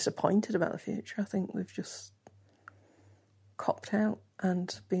disappointed about the future. I think we've just copped out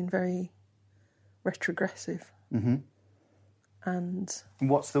and been very retrogressive. Mm-hmm. And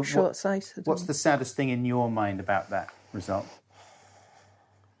short-sighted. What's the saddest thing in your mind about that result?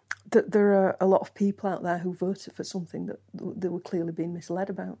 That there are a lot of people out there who voted for something that they were clearly being misled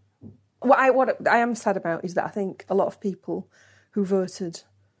about. What I am sad about is that I think a lot of people who voted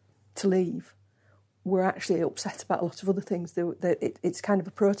to leave were actually upset about a lot of other things. It's kind of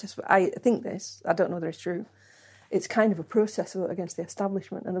a protest. I think this, I don't know whether it's true, it's kind of a protest vote against the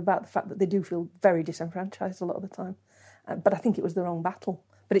establishment and about the fact that they do feel very disenfranchised a lot of the time. But I think it was the wrong battle.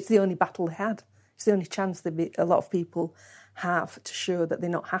 But it's the only battle they had. It's the only chance a lot of people have to show that they're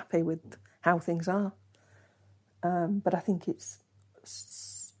not happy with how things are. But I think it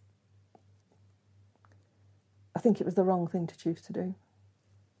was the wrong thing to choose to do.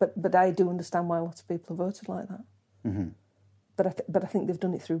 But I do understand why a lot of people have voted like that. Mm-hmm. But I think they've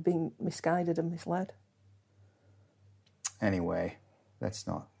done it through being misguided and misled. Anyway, let's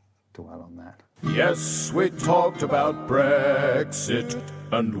not dwell on that. Yes, we talked about Brexit,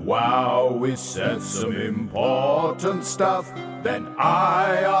 and wow, we said some important stuff. Then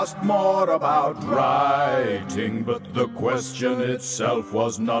I asked more about writing, but the question itself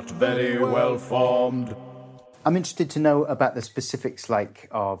was not very well formed. I'm interested to know about the specifics, like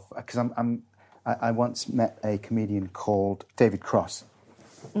of because I once met a comedian called David Cross,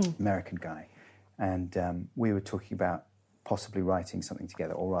 American guy, and we were talking about possibly writing something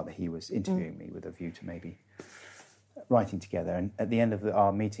together, or rather, he was interviewing me with a view to maybe writing together. And at the end of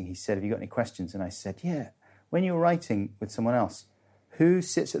our meeting, he said, "Have you got any questions?" And I said, "Yeah. When you're writing with someone else, who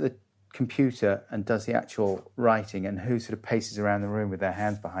sits at the computer and does the actual writing, and who sort of paces around the room with their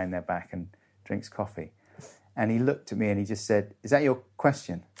hands behind their back and drinks coffee?" And he looked at me and he just said, "Is that your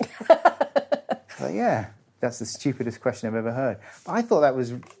question?" I was like, "Yeah, that's the stupidest question I've ever heard." But I thought that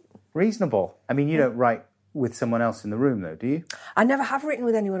was reasonable. I mean, you don't write with someone else in the room, though, do you? I never have written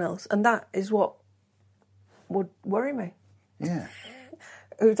with anyone else, and that is what would worry me. Yeah.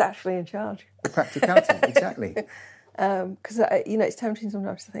 Who's actually in charge? The practicality, exactly. Because, it's tempting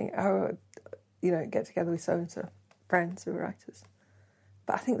sometimes to think, get together with so-and-so friends who are writers.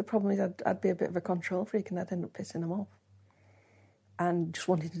 But I think the problem is I'd be a bit of a control freak and I'd end up pissing them off. And just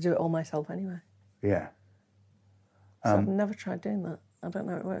wanting to do it all myself anyway. Yeah. So I've never tried doing that. I don't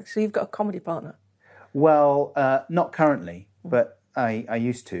know how it works. So you've got a comedy partner? Well, not currently, but I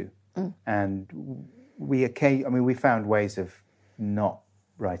used to. And we found ways of not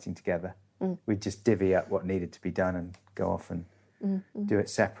writing together. We'd just divvy up what needed to be done and go off and do it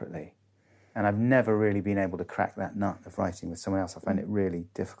separately. And I've never really been able to crack that nut of writing with someone else. I find it really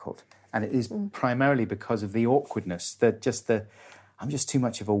difficult. And it is primarily because of the awkwardness, I'm just too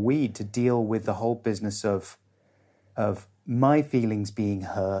much of a weed to deal with the whole business of my feelings being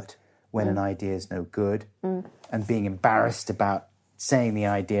hurt when an idea is no good and being embarrassed about saying the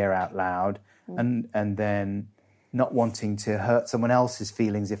idea out loud and then not wanting to hurt someone else's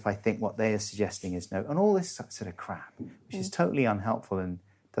feelings if I think what they are suggesting is no, and all this sort of crap, which is totally unhelpful and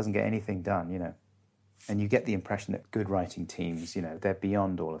doesn't get anything done, And you get the impression that good writing teams, they're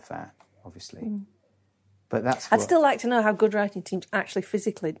beyond all of that, obviously. But that's I'd still like to know how good writing teams actually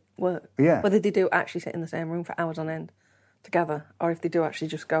physically work. Yeah. Whether they do actually sit in the same room for hours on end together, or if they do actually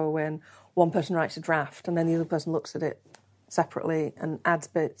just go away and one person writes a draft and then the other person looks at it separately and adds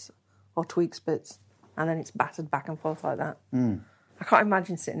bits or tweaks bits, and then it's battered back and forth like that. I can't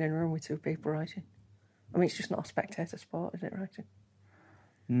imagine sitting in a room with two people writing. I mean, it's just not a spectator sport, is it, writing?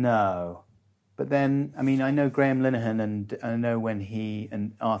 No. But then, I know Graham Linehan, and I know when he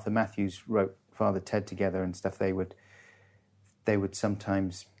and Arthur Matthews wrote Father Ted together and stuff, they would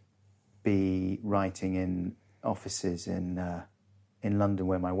sometimes be writing in offices in London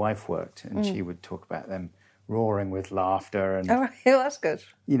where my wife worked, and she would talk about them roaring with laughter and that's good.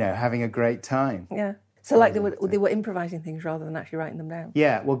 Having a great time. Yeah. So like they were improvising things rather than actually writing them down.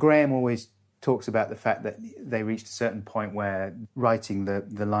 Yeah. Well, Graham always talks about the fact that they reached a certain point where writing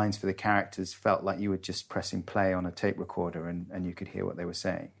the lines for the characters felt like you were just pressing play on a tape recorder and you could hear what they were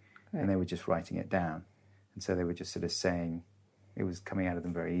saying. Right. And they were just writing it down. And so they were just sort of saying, it was coming out of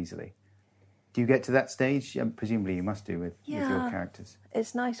them very easily. Do you get to that stage? Presumably you must do with your characters.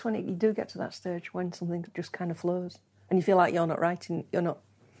 It's nice when you do get to that stage when something just kind of flows and you feel like you're not writing, you're not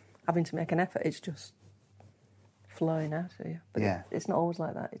having to make an effort, it's just flowing out of you. But it's not always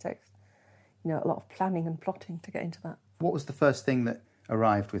like that. It takes a lot of planning and plotting to get into that. What was the first thing that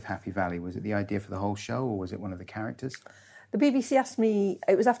arrived with Happy Valley? Was it the idea for the whole show, or was it one of the characters? The BBC asked me,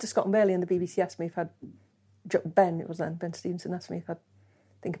 it was after Scott and Bailey, and the BBC asked me if Ben Stevenson asked me if I'd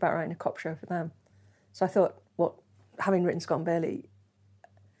think about writing a cop show for them. So I thought, having written Scott and Bailey,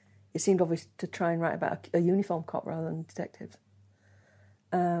 it seemed obvious to try and write about a uniform cop rather than detectives.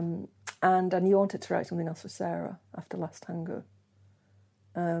 And I knew I wanted to write something else for Sarah after Last Tango.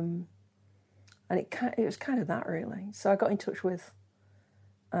 And it was kind of that, really. So I got in touch with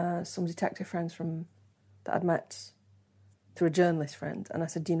some detective friends that I'd met through a journalist friend, and I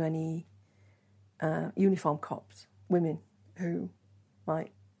said, do you know any uniform cops, women, who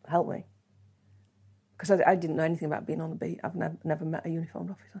might help me? Because I didn't know anything about being on the beat. I've never met a uniformed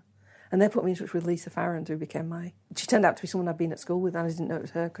officer. And they put me in touch with Lisa Farrand, who became she turned out to be someone I'd been at school with, and I didn't know it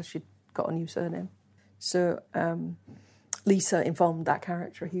was her because she'd got a new surname. So Lisa informed that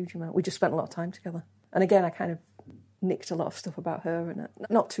character a huge amount. We just spent a lot of time together. And again, I kind of nicked a lot of stuff about her, and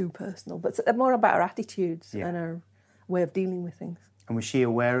not too personal, but more about her attitudes and her way of dealing with things. And was she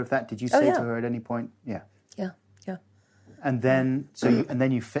aware of that? Did you say to her at any point? Yeah. Yeah. And then,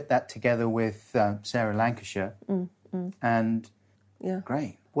 you fit that together with Sarah Lancashire, and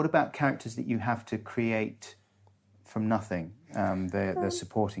great. What about characters that you have to create from nothing, the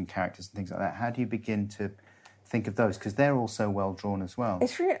supporting characters and things like that. How do you begin to think of those? Because they're all so well drawn as well.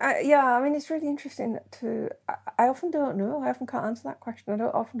 It's really, it's really interesting to. I often don't know. I often can't answer that question.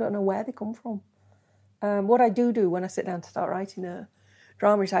 Often don't know where they come from. What I do when I sit down to start writing a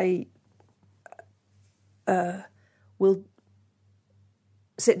drama is I will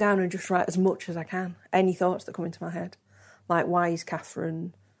sit down and just write as much as I can. Any thoughts that come into my head, like why is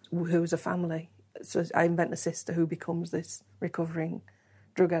Catherine, who's a family? So I invent a sister who becomes this recovering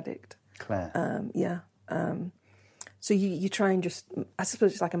drug addict. Claire. So you try and just, I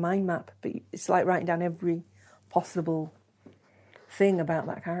suppose it's like a mind map, but it's like writing down every possible thing about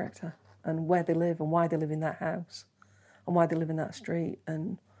that character and where they live and why they live in that house and why they live in that street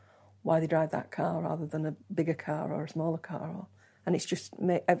and why they drive that car rather than a bigger car or a smaller car. And it's just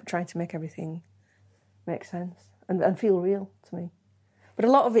trying to make everything make sense and feel real to me. But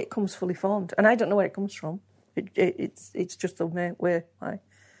a lot of it comes fully formed, and I don't know where it comes from. It's just the way my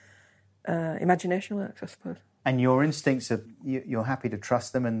imagination works, I suppose. And your instincts are, you're happy to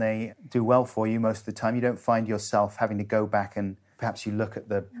trust them and they do well for you most of the time. You don't find yourself having to go back and perhaps you look at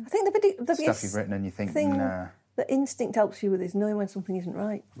the stuff you've written and you think, nah. The instinct helps you with is knowing when something isn't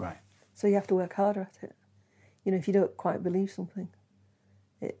right. Right. So you have to work harder at it. You know, if you don't quite believe something,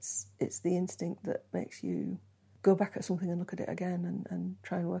 it's the instinct that makes you go back at something and look at it again and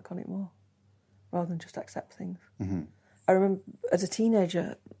try and work on it more, rather than just accept things. Mm-hmm. I remember as a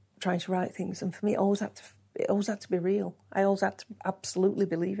teenager trying to write things, and for me it always had to be real. I always had to absolutely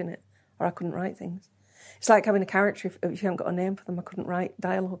believe in it, or I couldn't write things. It's like having a character, if you haven't got a name for them. I couldn't write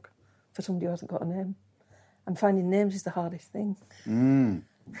dialogue for somebody who hasn't got a name. And finding names is the hardest thing. Mm.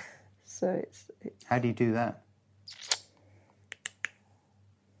 So it's... How do you do that?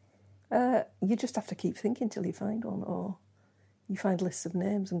 You just have to keep thinking till you find one, or you find lists of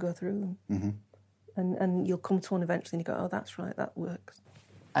names and go through them. Mm-hmm. And you'll come to one eventually and you go, oh, that's right, that works.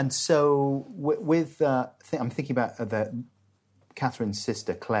 And so I'm thinking about Catherine's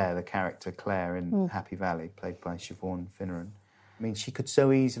sister, Claire, the character Claire in Happy Valley, played by Siobhan Finneran. I mean, she could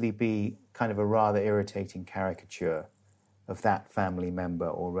so easily be kind of a rather irritating caricature of that family member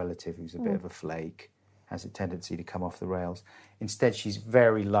or relative who's a bit of a flake, has a tendency to come off the rails. Instead, she's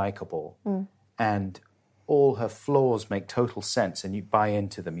very likeable, and all her flaws make total sense, and you buy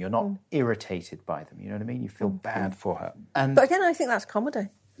into them. You're not irritated by them, you know what I mean? You feel bad for her. But again, I think that's comedy.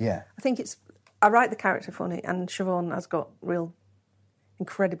 Yeah. I think I write the character funny, and Siobhan has got real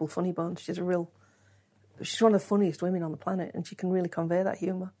incredible funny bones. She's one of the funniest women on the planet, and she can really convey that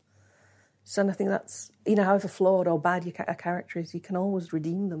humour. So I think that's, however flawed or bad a character is, you can always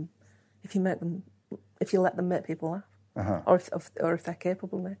redeem them if you let them make people laugh, or if they're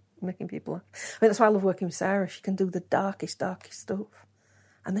capable of making people laugh. I mean, that's why I love working with Sarah. She can do the darkest stuff,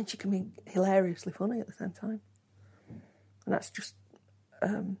 and then she can be hilariously funny at the same time. And that's just,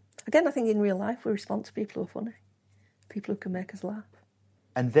 again, I think in real life we respond to people who are funny, people who can make us laugh.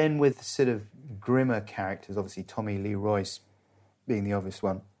 And then with sort of grimmer characters, obviously Tommy Lee Royce being the obvious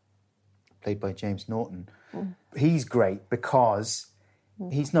one, played by James Norton. He's great because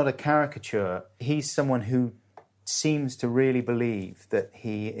he's not a caricature. He's someone who seems to really believe that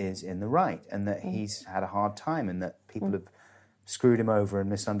he is in the right and that he's had a hard time and that people have screwed him over and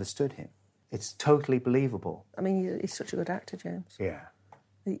misunderstood him. It's totally believable. I mean, he's such a good actor, James. Yeah.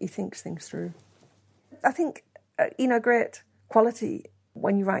 He thinks things through. I think, a great quality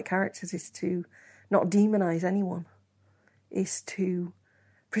when you write characters is to not demonise anyone, is to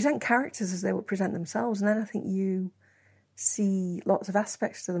present characters as they would present themselves, and then I think you see lots of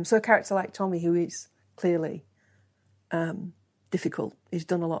aspects to them. So a character like Tommy, who is clearly difficult, he's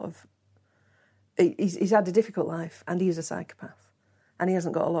done a lot of... He's had a difficult life, and he is a psychopath, and he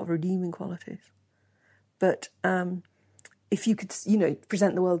hasn't got a lot of redeeming qualities. But if you could,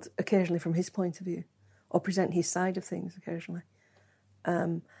 present the world occasionally from his point of view, or present his side of things occasionally.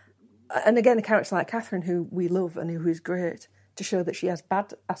 And again, a character like Catherine, who we love and who is great, to show that she has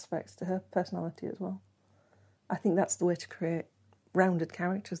bad aspects to her personality as well. I think that's the way to create rounded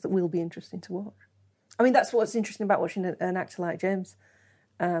characters that will be interesting to watch. I mean, that's what's interesting about watching an actor like James,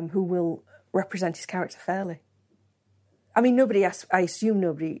 who will represent his character fairly. I mean, I assume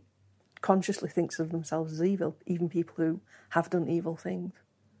nobody consciously thinks of themselves as evil. Even people who have done evil things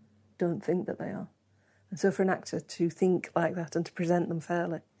don't think that they are. And so for an actor to think like that and to present them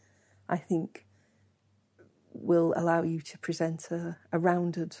fairly, I think will allow you to present a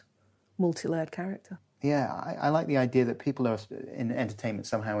rounded, multi-layered character. Yeah, I like the idea that people are in entertainment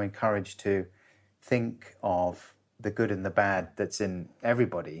somehow encouraged to think of the good and the bad that's in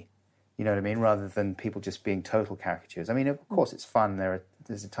everybody, you know what I mean, rather than people just being total caricatures. I mean, of course it's fun.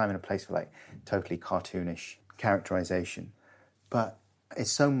 There's a time and a place for like totally cartoonish characterization. But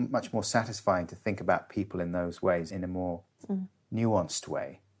it's so much more satisfying to think about people in those ways, in a more nuanced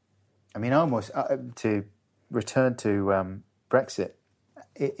way. I mean, almost to return to Brexit,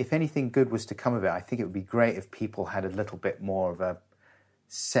 if anything good was to come of it, I think it would be great if people had a little bit more of a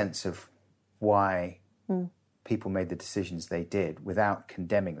sense of why people made the decisions they did without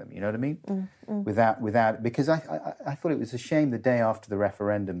condemning them. You know what I mean? Without, because I thought it was a shame the day after the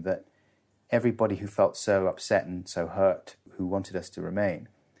referendum that everybody who felt so upset and so hurt, who wanted us to remain,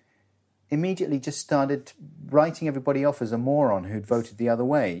 immediately just started writing everybody off as a moron who'd voted the other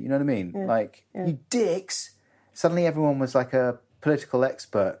way. You know what I mean? You dicks. Suddenly everyone was like a political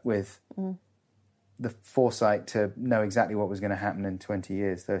expert with the foresight to know exactly what was going to happen in 20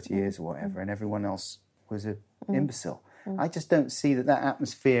 years, 30 years or whatever, and everyone else was an imbecile. I just don't see that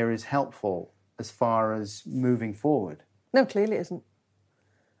atmosphere is helpful as far as moving forward. No, clearly it isn't.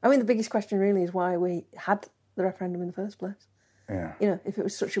 I mean, the biggest question really is why we had the referendum in the first place. Yeah. You know, if it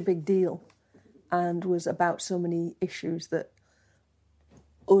was such a big deal and was about so many issues that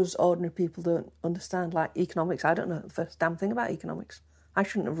us ordinary people don't understand, like economics. I don't know the first damn thing about economics. I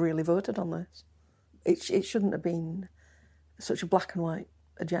shouldn't have really voted on this. It shouldn't have been such a black and white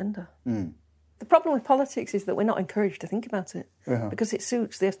agenda. The problem with politics is that we're not encouraged to think about it because it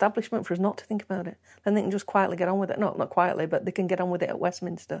suits the establishment for us not to think about it. Then they can just quietly get on with it. No, not quietly, but they can get on with it at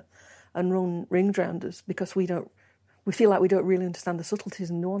Westminster and run rings round us because we feel like we don't really understand the subtleties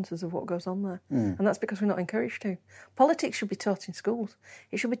and nuances of what goes on there. And that's because we're not encouraged to. Politics should be taught in schools.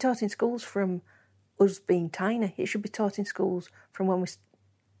 It should be taught in schools from us being tiny. It should be taught in schools from when we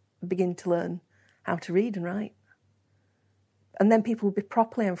begin to learn how to read and write. And then people will be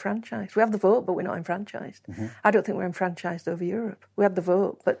properly enfranchised. We have the vote, but we're not enfranchised. I don't think we're enfranchised over Europe. We had the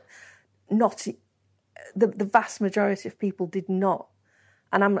vote, but not the vast majority of people did not.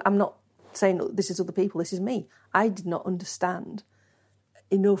 And I'm not saying this is other people, this is me. I did not understand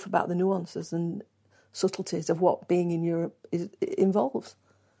enough about the nuances and subtleties of what being in Europe involves.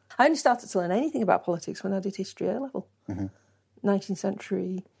 I only started to learn anything about politics when I did history A-level. 19th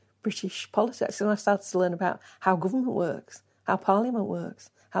century British politics. And I started to learn about how government works, how Parliament works,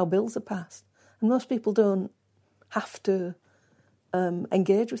 how bills are passed. And most people don't have to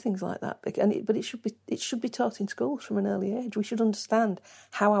engage with things like that. But it should be taught in schools from an early age. We should understand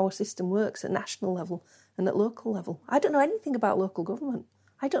how our system works at national level and at local level. I don't know anything about local government.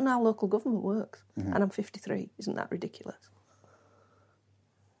 I don't know how local government works. And I'm 53. Isn't that ridiculous?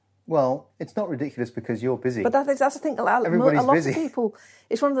 Well, it's not ridiculous because you're busy. But that's the thing. Everybody's a lot busy. of people,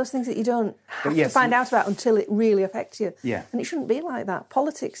 it's one of those things that you don't have to find out about until it really affects you. Yeah. And it shouldn't be like that.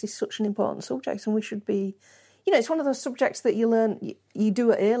 Politics is such an important subject, and we should be... You know, it's one of those subjects that you learn, you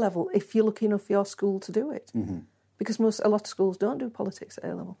do at A-level if you're lucky enough for your school to do it. Because a lot of schools don't do politics at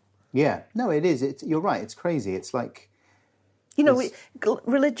A-level. Yeah. No, it is. You're right. It's crazy. It's like... You know,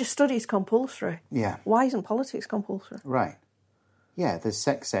 religious studies compulsory. Yeah. Why isn't politics compulsory? Right. Yeah, there's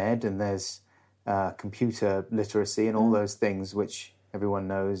sex ed and there's computer literacy and all those things which everyone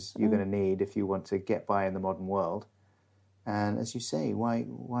knows you're going to need if you want to get by in the modern world. And as you say, why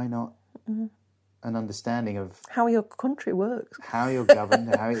not an understanding of... how your country works. How you're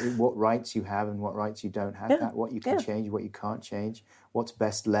governed, what rights you have and what rights you don't have, what you can change, what you can't change, what's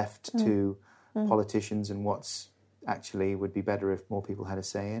best left to politicians and what's actually would be better if more people had a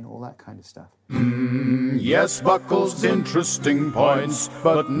say in, all that kind of stuff. Yes, Buckles, interesting points,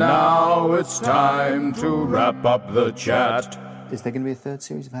 but now it's time to wrap up the chat. Is there going to be a third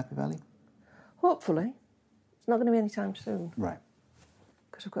series of Happy Valley? Hopefully. It's not going to be any time soon. Right.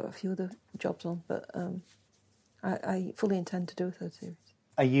 Because I've got a few other jobs on, but I fully intend to do a third series.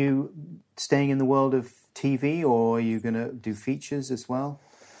 Are you staying in the world of TV, or are you going to do features as well?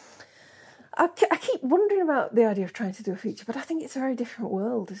 I keep wondering about the idea of trying to do a feature, but I think it's a very different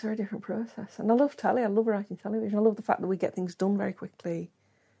world. It's a very different process. And I love telly. I love writing television. I love the fact that we get things done very quickly.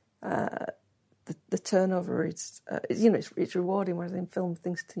 The turnover is, it's rewarding, whereas in film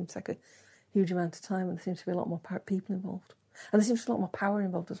things seem to take a huge amount of time and there seems to be a lot more people involved. And there seems to be a lot more power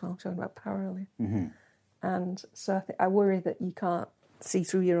involved as well. I was talking about power earlier. And so I worry that you can't see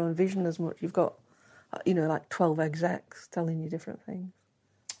through your own vision as much. You've got, like 12 execs telling you different things.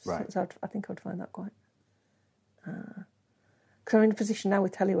 Right. So I think I would find that quite... Because I'm in a position now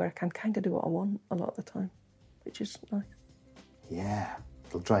with telly where I can kind of do what I want a lot of the time, which is nice. Yeah,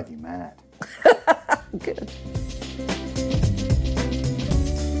 it'll drive you mad. Good.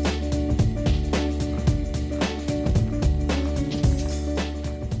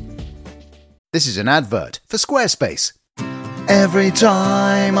 This is an advert for Squarespace. Every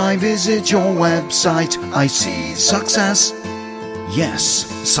time I visit your website, I see success. Yes,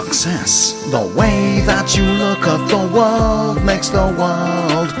 success. The way that you look at the world makes the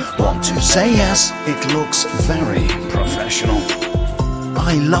world want to say yes. It looks very professional.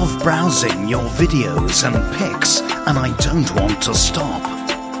 I love browsing your videos and pics, and I don't want to stop.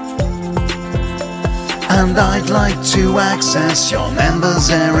 And I'd like to access your members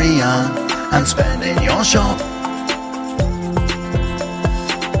area and spend in your shop.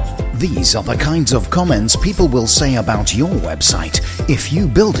 These are the kinds of comments people will say about your website if you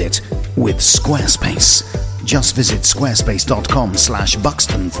build it with Squarespace. Just visit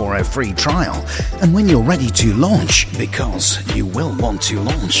squarespace.com/Buxton for a free trial. And when you're ready to launch, because you will want to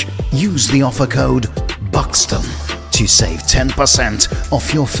launch, use the offer code BUXTON to save 10%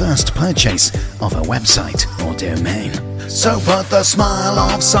 off your first purchase of a website or domain. So put the smile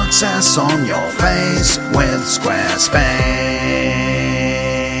of success on your face with Squarespace.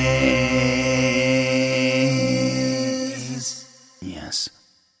 Yes.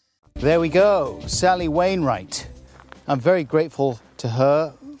 There we go, Sally Wainwright. I'm very grateful to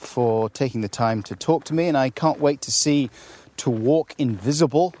her for taking the time to talk to me, and I can't wait to see To Walk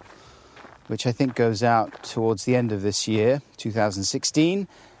Invisible, which I think goes out towards the end of this year, 2016,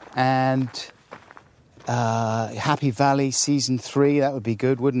 and Happy Valley Season 3, that would be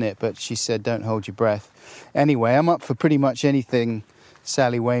good, wouldn't it? But she said don't hold your breath. Anyway, I'm up for pretty much anything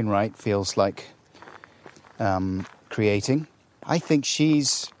Sally Wainwright feels like creating. I think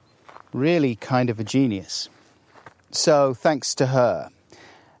she's really kind of a genius. So thanks to her.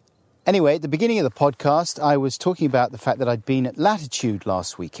 Anyway, at the beginning of the podcast, I was talking about the fact that I'd been at Latitude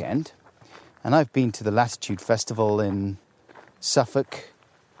last weekend. And I've been to the Latitude Festival in Suffolk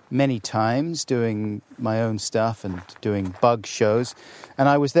many times, doing my own stuff and doing bug shows. And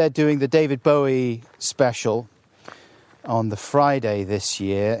I was there doing the David Bowie special on the Friday this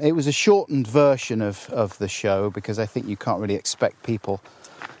year. It was a shortened version of the show because I think you can't really expect people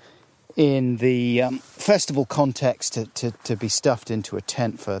in the festival context to be stuffed into a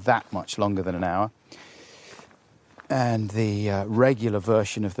tent for that much longer than an hour. And the regular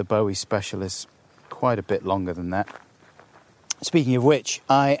version of the Bowie special is quite a bit longer than that. Speaking of which,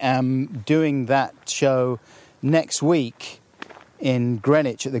 I am doing that show next week in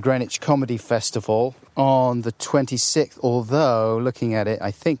Greenwich at the Greenwich Comedy Festival on the 26th, although, looking at it, I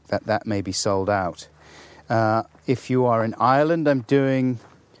think that may be sold out. If you are in Ireland, I'm doing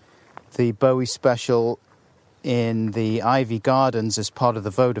the Bowie special in the Ivy Gardens as part of the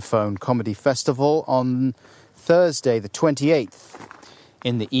Vodafone Comedy Festival on Thursday the 28th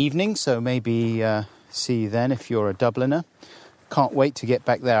in the evening, so maybe see you then if you're a Dubliner. Can't wait to get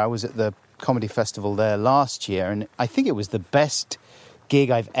back there. I was at the comedy festival there last year, and I think it was the best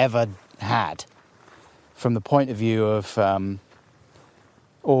gig I've ever had from the point of view of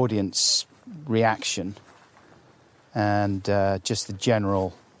audience reaction and just the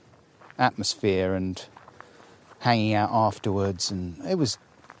general atmosphere and hanging out afterwards, and it was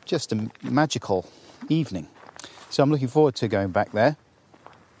just a magical evening. So I'm looking forward to going back there.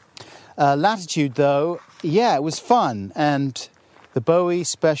 Latitude, though, yeah, it was fun. And the Bowie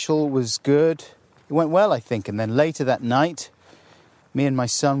special was good. It went well, I think. And then later that night, me and my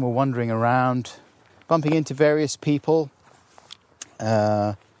son were wandering around, bumping into various people.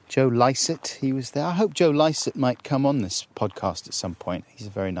 Joe Lycett, he was there. I hope Joe Lycett might come on this podcast at some point. He's a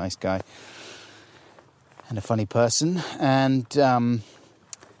very nice guy and a funny person. And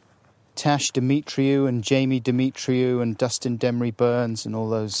Tash Demetriou and Jamie Demetriou and Dustin Demery Burns and all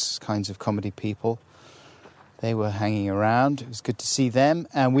those kinds of comedy people. They were hanging around. It was good to see them.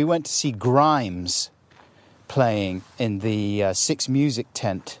 And we went to see Grimes playing in the Six Music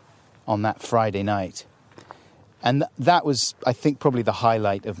tent on that Friday night. And that was, I think, probably the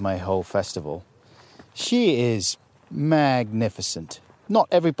highlight of my whole festival. She is magnificent. Not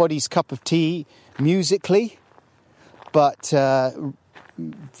everybody's cup of tea musically, but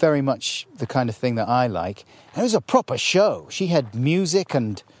very much the kind of thing that I like. And it was a proper show. She had music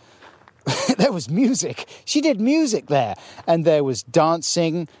and there was music. She did music there. And there was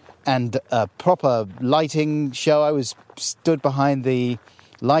dancing and a proper lighting show. I was stood behind the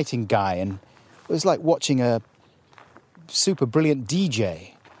lighting guy, and it was like watching a super brilliant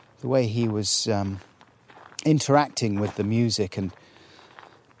DJ, the way he was interacting with the music and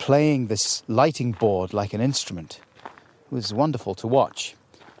playing this lighting board like an instrument. It was wonderful to watch.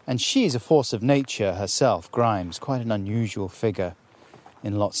 And she is a force of nature herself, Grimes, quite an unusual figure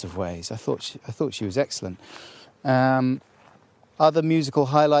in lots of ways. I thought she was excellent. Other musical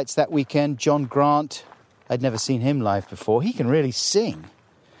highlights that weekend, John Grant. I'd never seen him live before. He can really sing.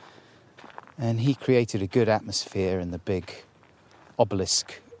 And he created a good atmosphere in the big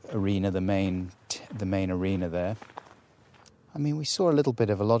Obelisk arena, the main arena there. I mean, we saw a little bit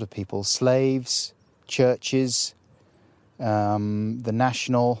of a lot of people. Slaves, churches, the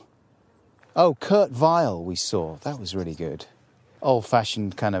National. Oh, Kurt Weill we saw. That was really good.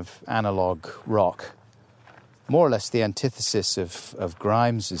 Old-fashioned kind of analog rock. More or less the antithesis of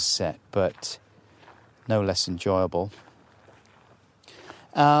Grimes' set, but no less enjoyable.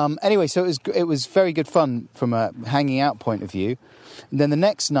 Anyway, so it was very good fun from a hanging out point of view. And then the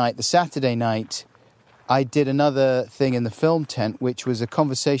next night, the Saturday night, I did another thing in the film tent, which was a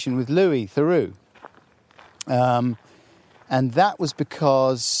conversation with Louis Theroux. And that was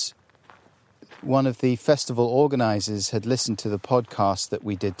because one of the festival organisers had listened to the podcast that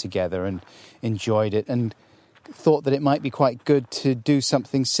we did together and enjoyed it and thought that it might be quite good to do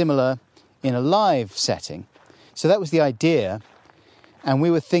something similar in a live setting. So that was the idea. And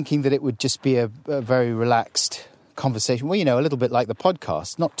we were thinking that it would just be a very relaxed conversation. Well, a little bit like the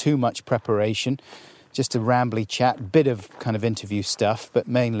podcast, not too much preparation, just a rambly chat, bit of kind of interview stuff, but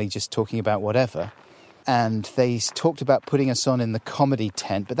mainly just talking about whatever. And they talked about putting us on in the comedy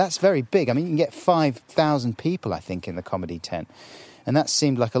tent, but that's very big. I mean, you can get 5,000 people, I think, in the comedy tent. And that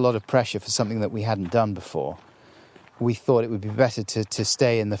seemed like a lot of pressure for something that we hadn't done before. We thought it would be better to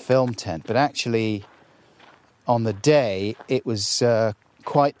stay in the film tent, but actually on the day, it was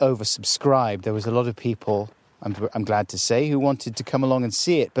quite oversubscribed. There was a lot of people, I'm glad to say, who wanted to come along and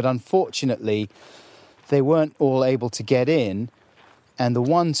see it. But unfortunately, they weren't all able to get in. And the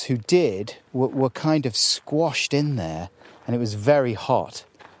ones who did were kind of squashed in there. And it was very hot.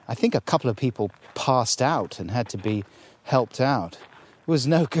 I think a couple of people passed out and had to be helped out. It was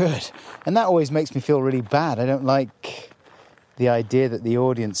no good. And that always makes me feel really bad. I don't like the idea that the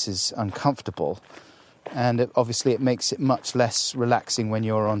audience is uncomfortable. And obviously it makes it much less relaxing when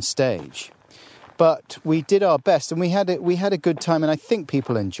you're on stage. But we did our best, and we had a good time, and I think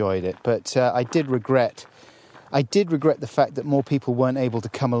people enjoyed it. But I did regret the fact that more people weren't able to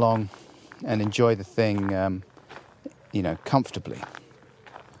come along and enjoy the thing, comfortably.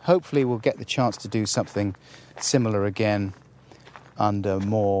 Hopefully we'll get the chance to do something similar again under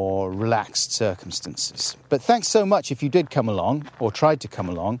more relaxed circumstances. But thanks so much if you did come along, or tried to come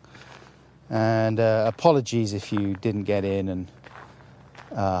along. And apologies if you didn't get in, and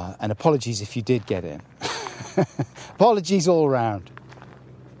apologies if you did get in. Apologies all round.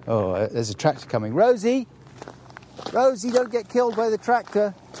 Oh, there's a tractor coming. Rosie, don't get killed by the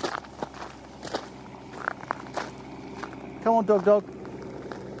tractor. Come on, dog.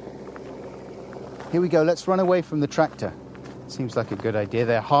 Here we go. Let's run away from the tractor. Seems like a good idea.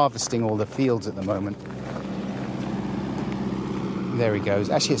 They're harvesting all the fields at the moment. There he goes.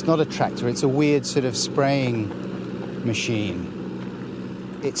 Actually, it's not a tractor. It's a weird sort of spraying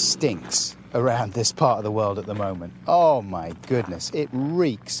machine. It stinks around this part of the world at the moment. Oh, my goodness. It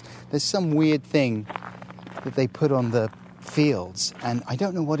reeks. There's some weird thing that they put on the fields, and I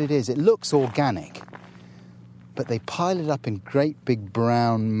don't know what it is. It looks organic, but they pile it up in great big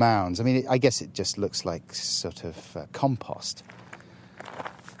brown mounds. I mean, I guess it just looks like sort of compost.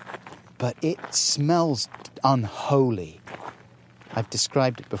 But it smells unholy. I've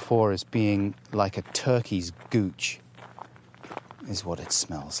described it before as being like a turkey's gooch, is what it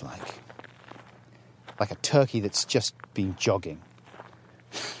smells like. Like a turkey that's just been jogging.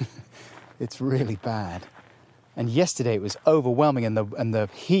 It's really bad. And yesterday it was overwhelming, and the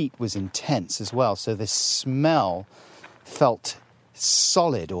heat was intense as well. So the smell felt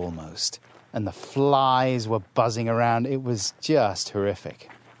solid almost, and the flies were buzzing around. It was just horrific.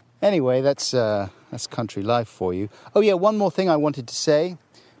 Anyway, that's country life for you. Oh yeah, one more thing I wanted to say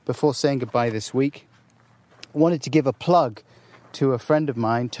before saying goodbye this week. I wanted to give a plug to a friend of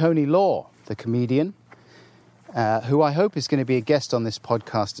mine, Tony Law, the comedian, who I hope is going to be a guest on this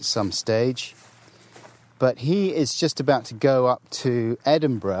podcast at some stage. But he is just about to go up to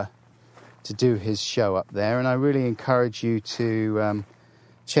Edinburgh to do his show up there, and I really encourage you to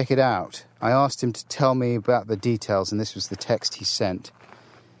check it out. I asked him to tell me about the details, and this was the text he sent.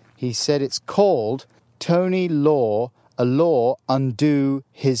 He said it's called Tony Law, a Law Undo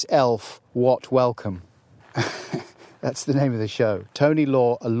His Elf, What Welcome. That's the name of the show. Tony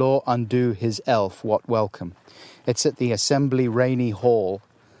Law, a Law Undo His Elf, What Welcome. It's at the Assembly Rainey Hall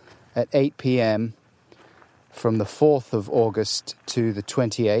at 8 p.m. from the 4th of August to the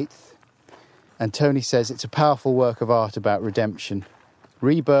 28th. And Tony says it's a powerful work of art about redemption.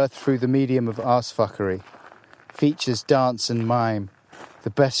 Rebirth through the medium of arsefuckery. Features dance and mime. The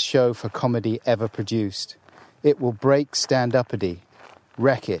best show for comedy ever produced. It will break stand-uppity.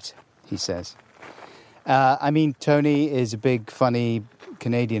 Wreck it, he says. Tony is a big, funny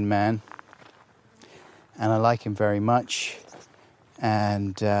Canadian man. And I like him very much.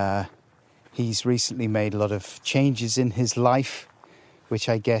 And He's recently made a lot of changes in his life, which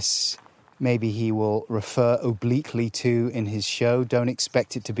I guess maybe he will refer obliquely to in his show. Don't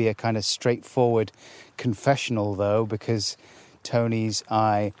expect it to be a kind of straightforward confessional, though, because Tony's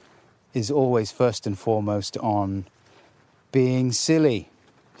eye is always first and foremost on being silly.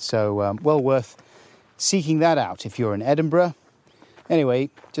 So, well worth seeking that out if you're in Edinburgh. Anyway,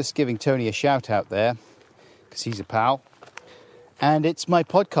 just giving Tony a shout out there, because he's a pal. And it's my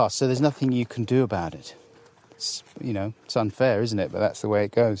podcast, so there's nothing you can do about it. It's, it's unfair, isn't it? But that's the way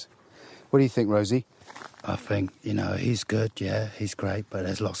it goes. What do you think, Rosie? I think, he's good, yeah, he's great, but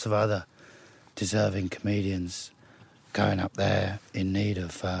there's lots of other deserving comedians going up there in need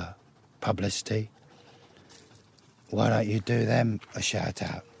of publicity. Why don't you do them a shout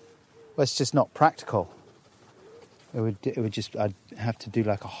out? Well, it's just not practical. It would just, I'd have to do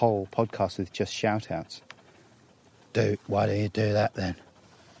like a whole podcast with just shout outs. Why don't you do that then?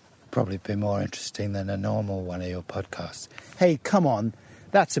 Probably be more interesting than a normal one of your podcasts. Hey, come on.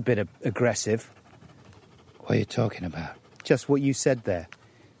 That's a bit aggressive. What are you talking about? Just what you said there.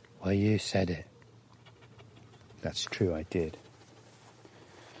 Well, you said it. That's true, I did.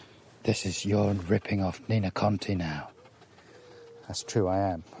 You're ripping off Nina Conti now. That's true, I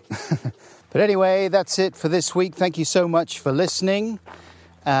am. But anyway, that's it for this week. Thank you so much for listening.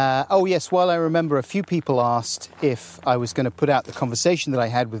 Oh, yes, while I remember, a few people asked if I was going to put out the conversation that I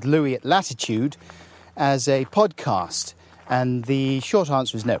had with Louis at Latitude as a podcast. And the short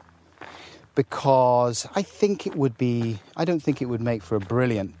answer is no. Because I don't think it would make for a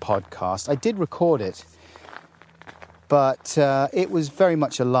brilliant podcast. I did record it, but it was very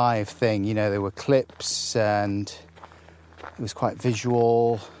much a live thing. There were clips and it was quite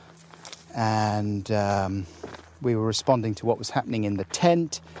visual, and we were responding to what was happening in the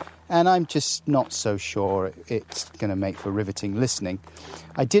tent, and I'm just not so sure it's going to make for riveting listening.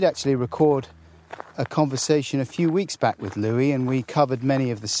 I did actually record a conversation a few weeks back with Louis, and we covered many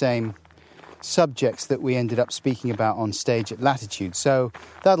of the same subjects that we ended up speaking about on stage at Latitude. So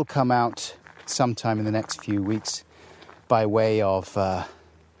that'll come out sometime in the next few weeks by way of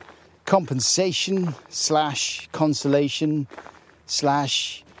compensation / consolation /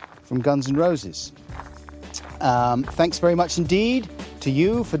 from Guns N' Roses. Thanks very much indeed to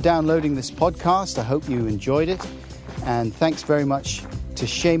you for downloading this podcast. I hope you enjoyed it. And thanks very much to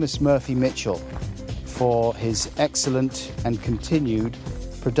Seamus Murphy Mitchell for his excellent and continued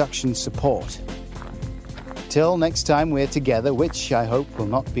production support. Till next time we're together, which I hope will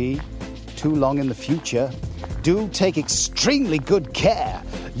not be too long in the future, do take extremely good care.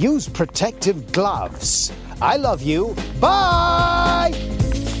 Use protective gloves. I love you. Bye!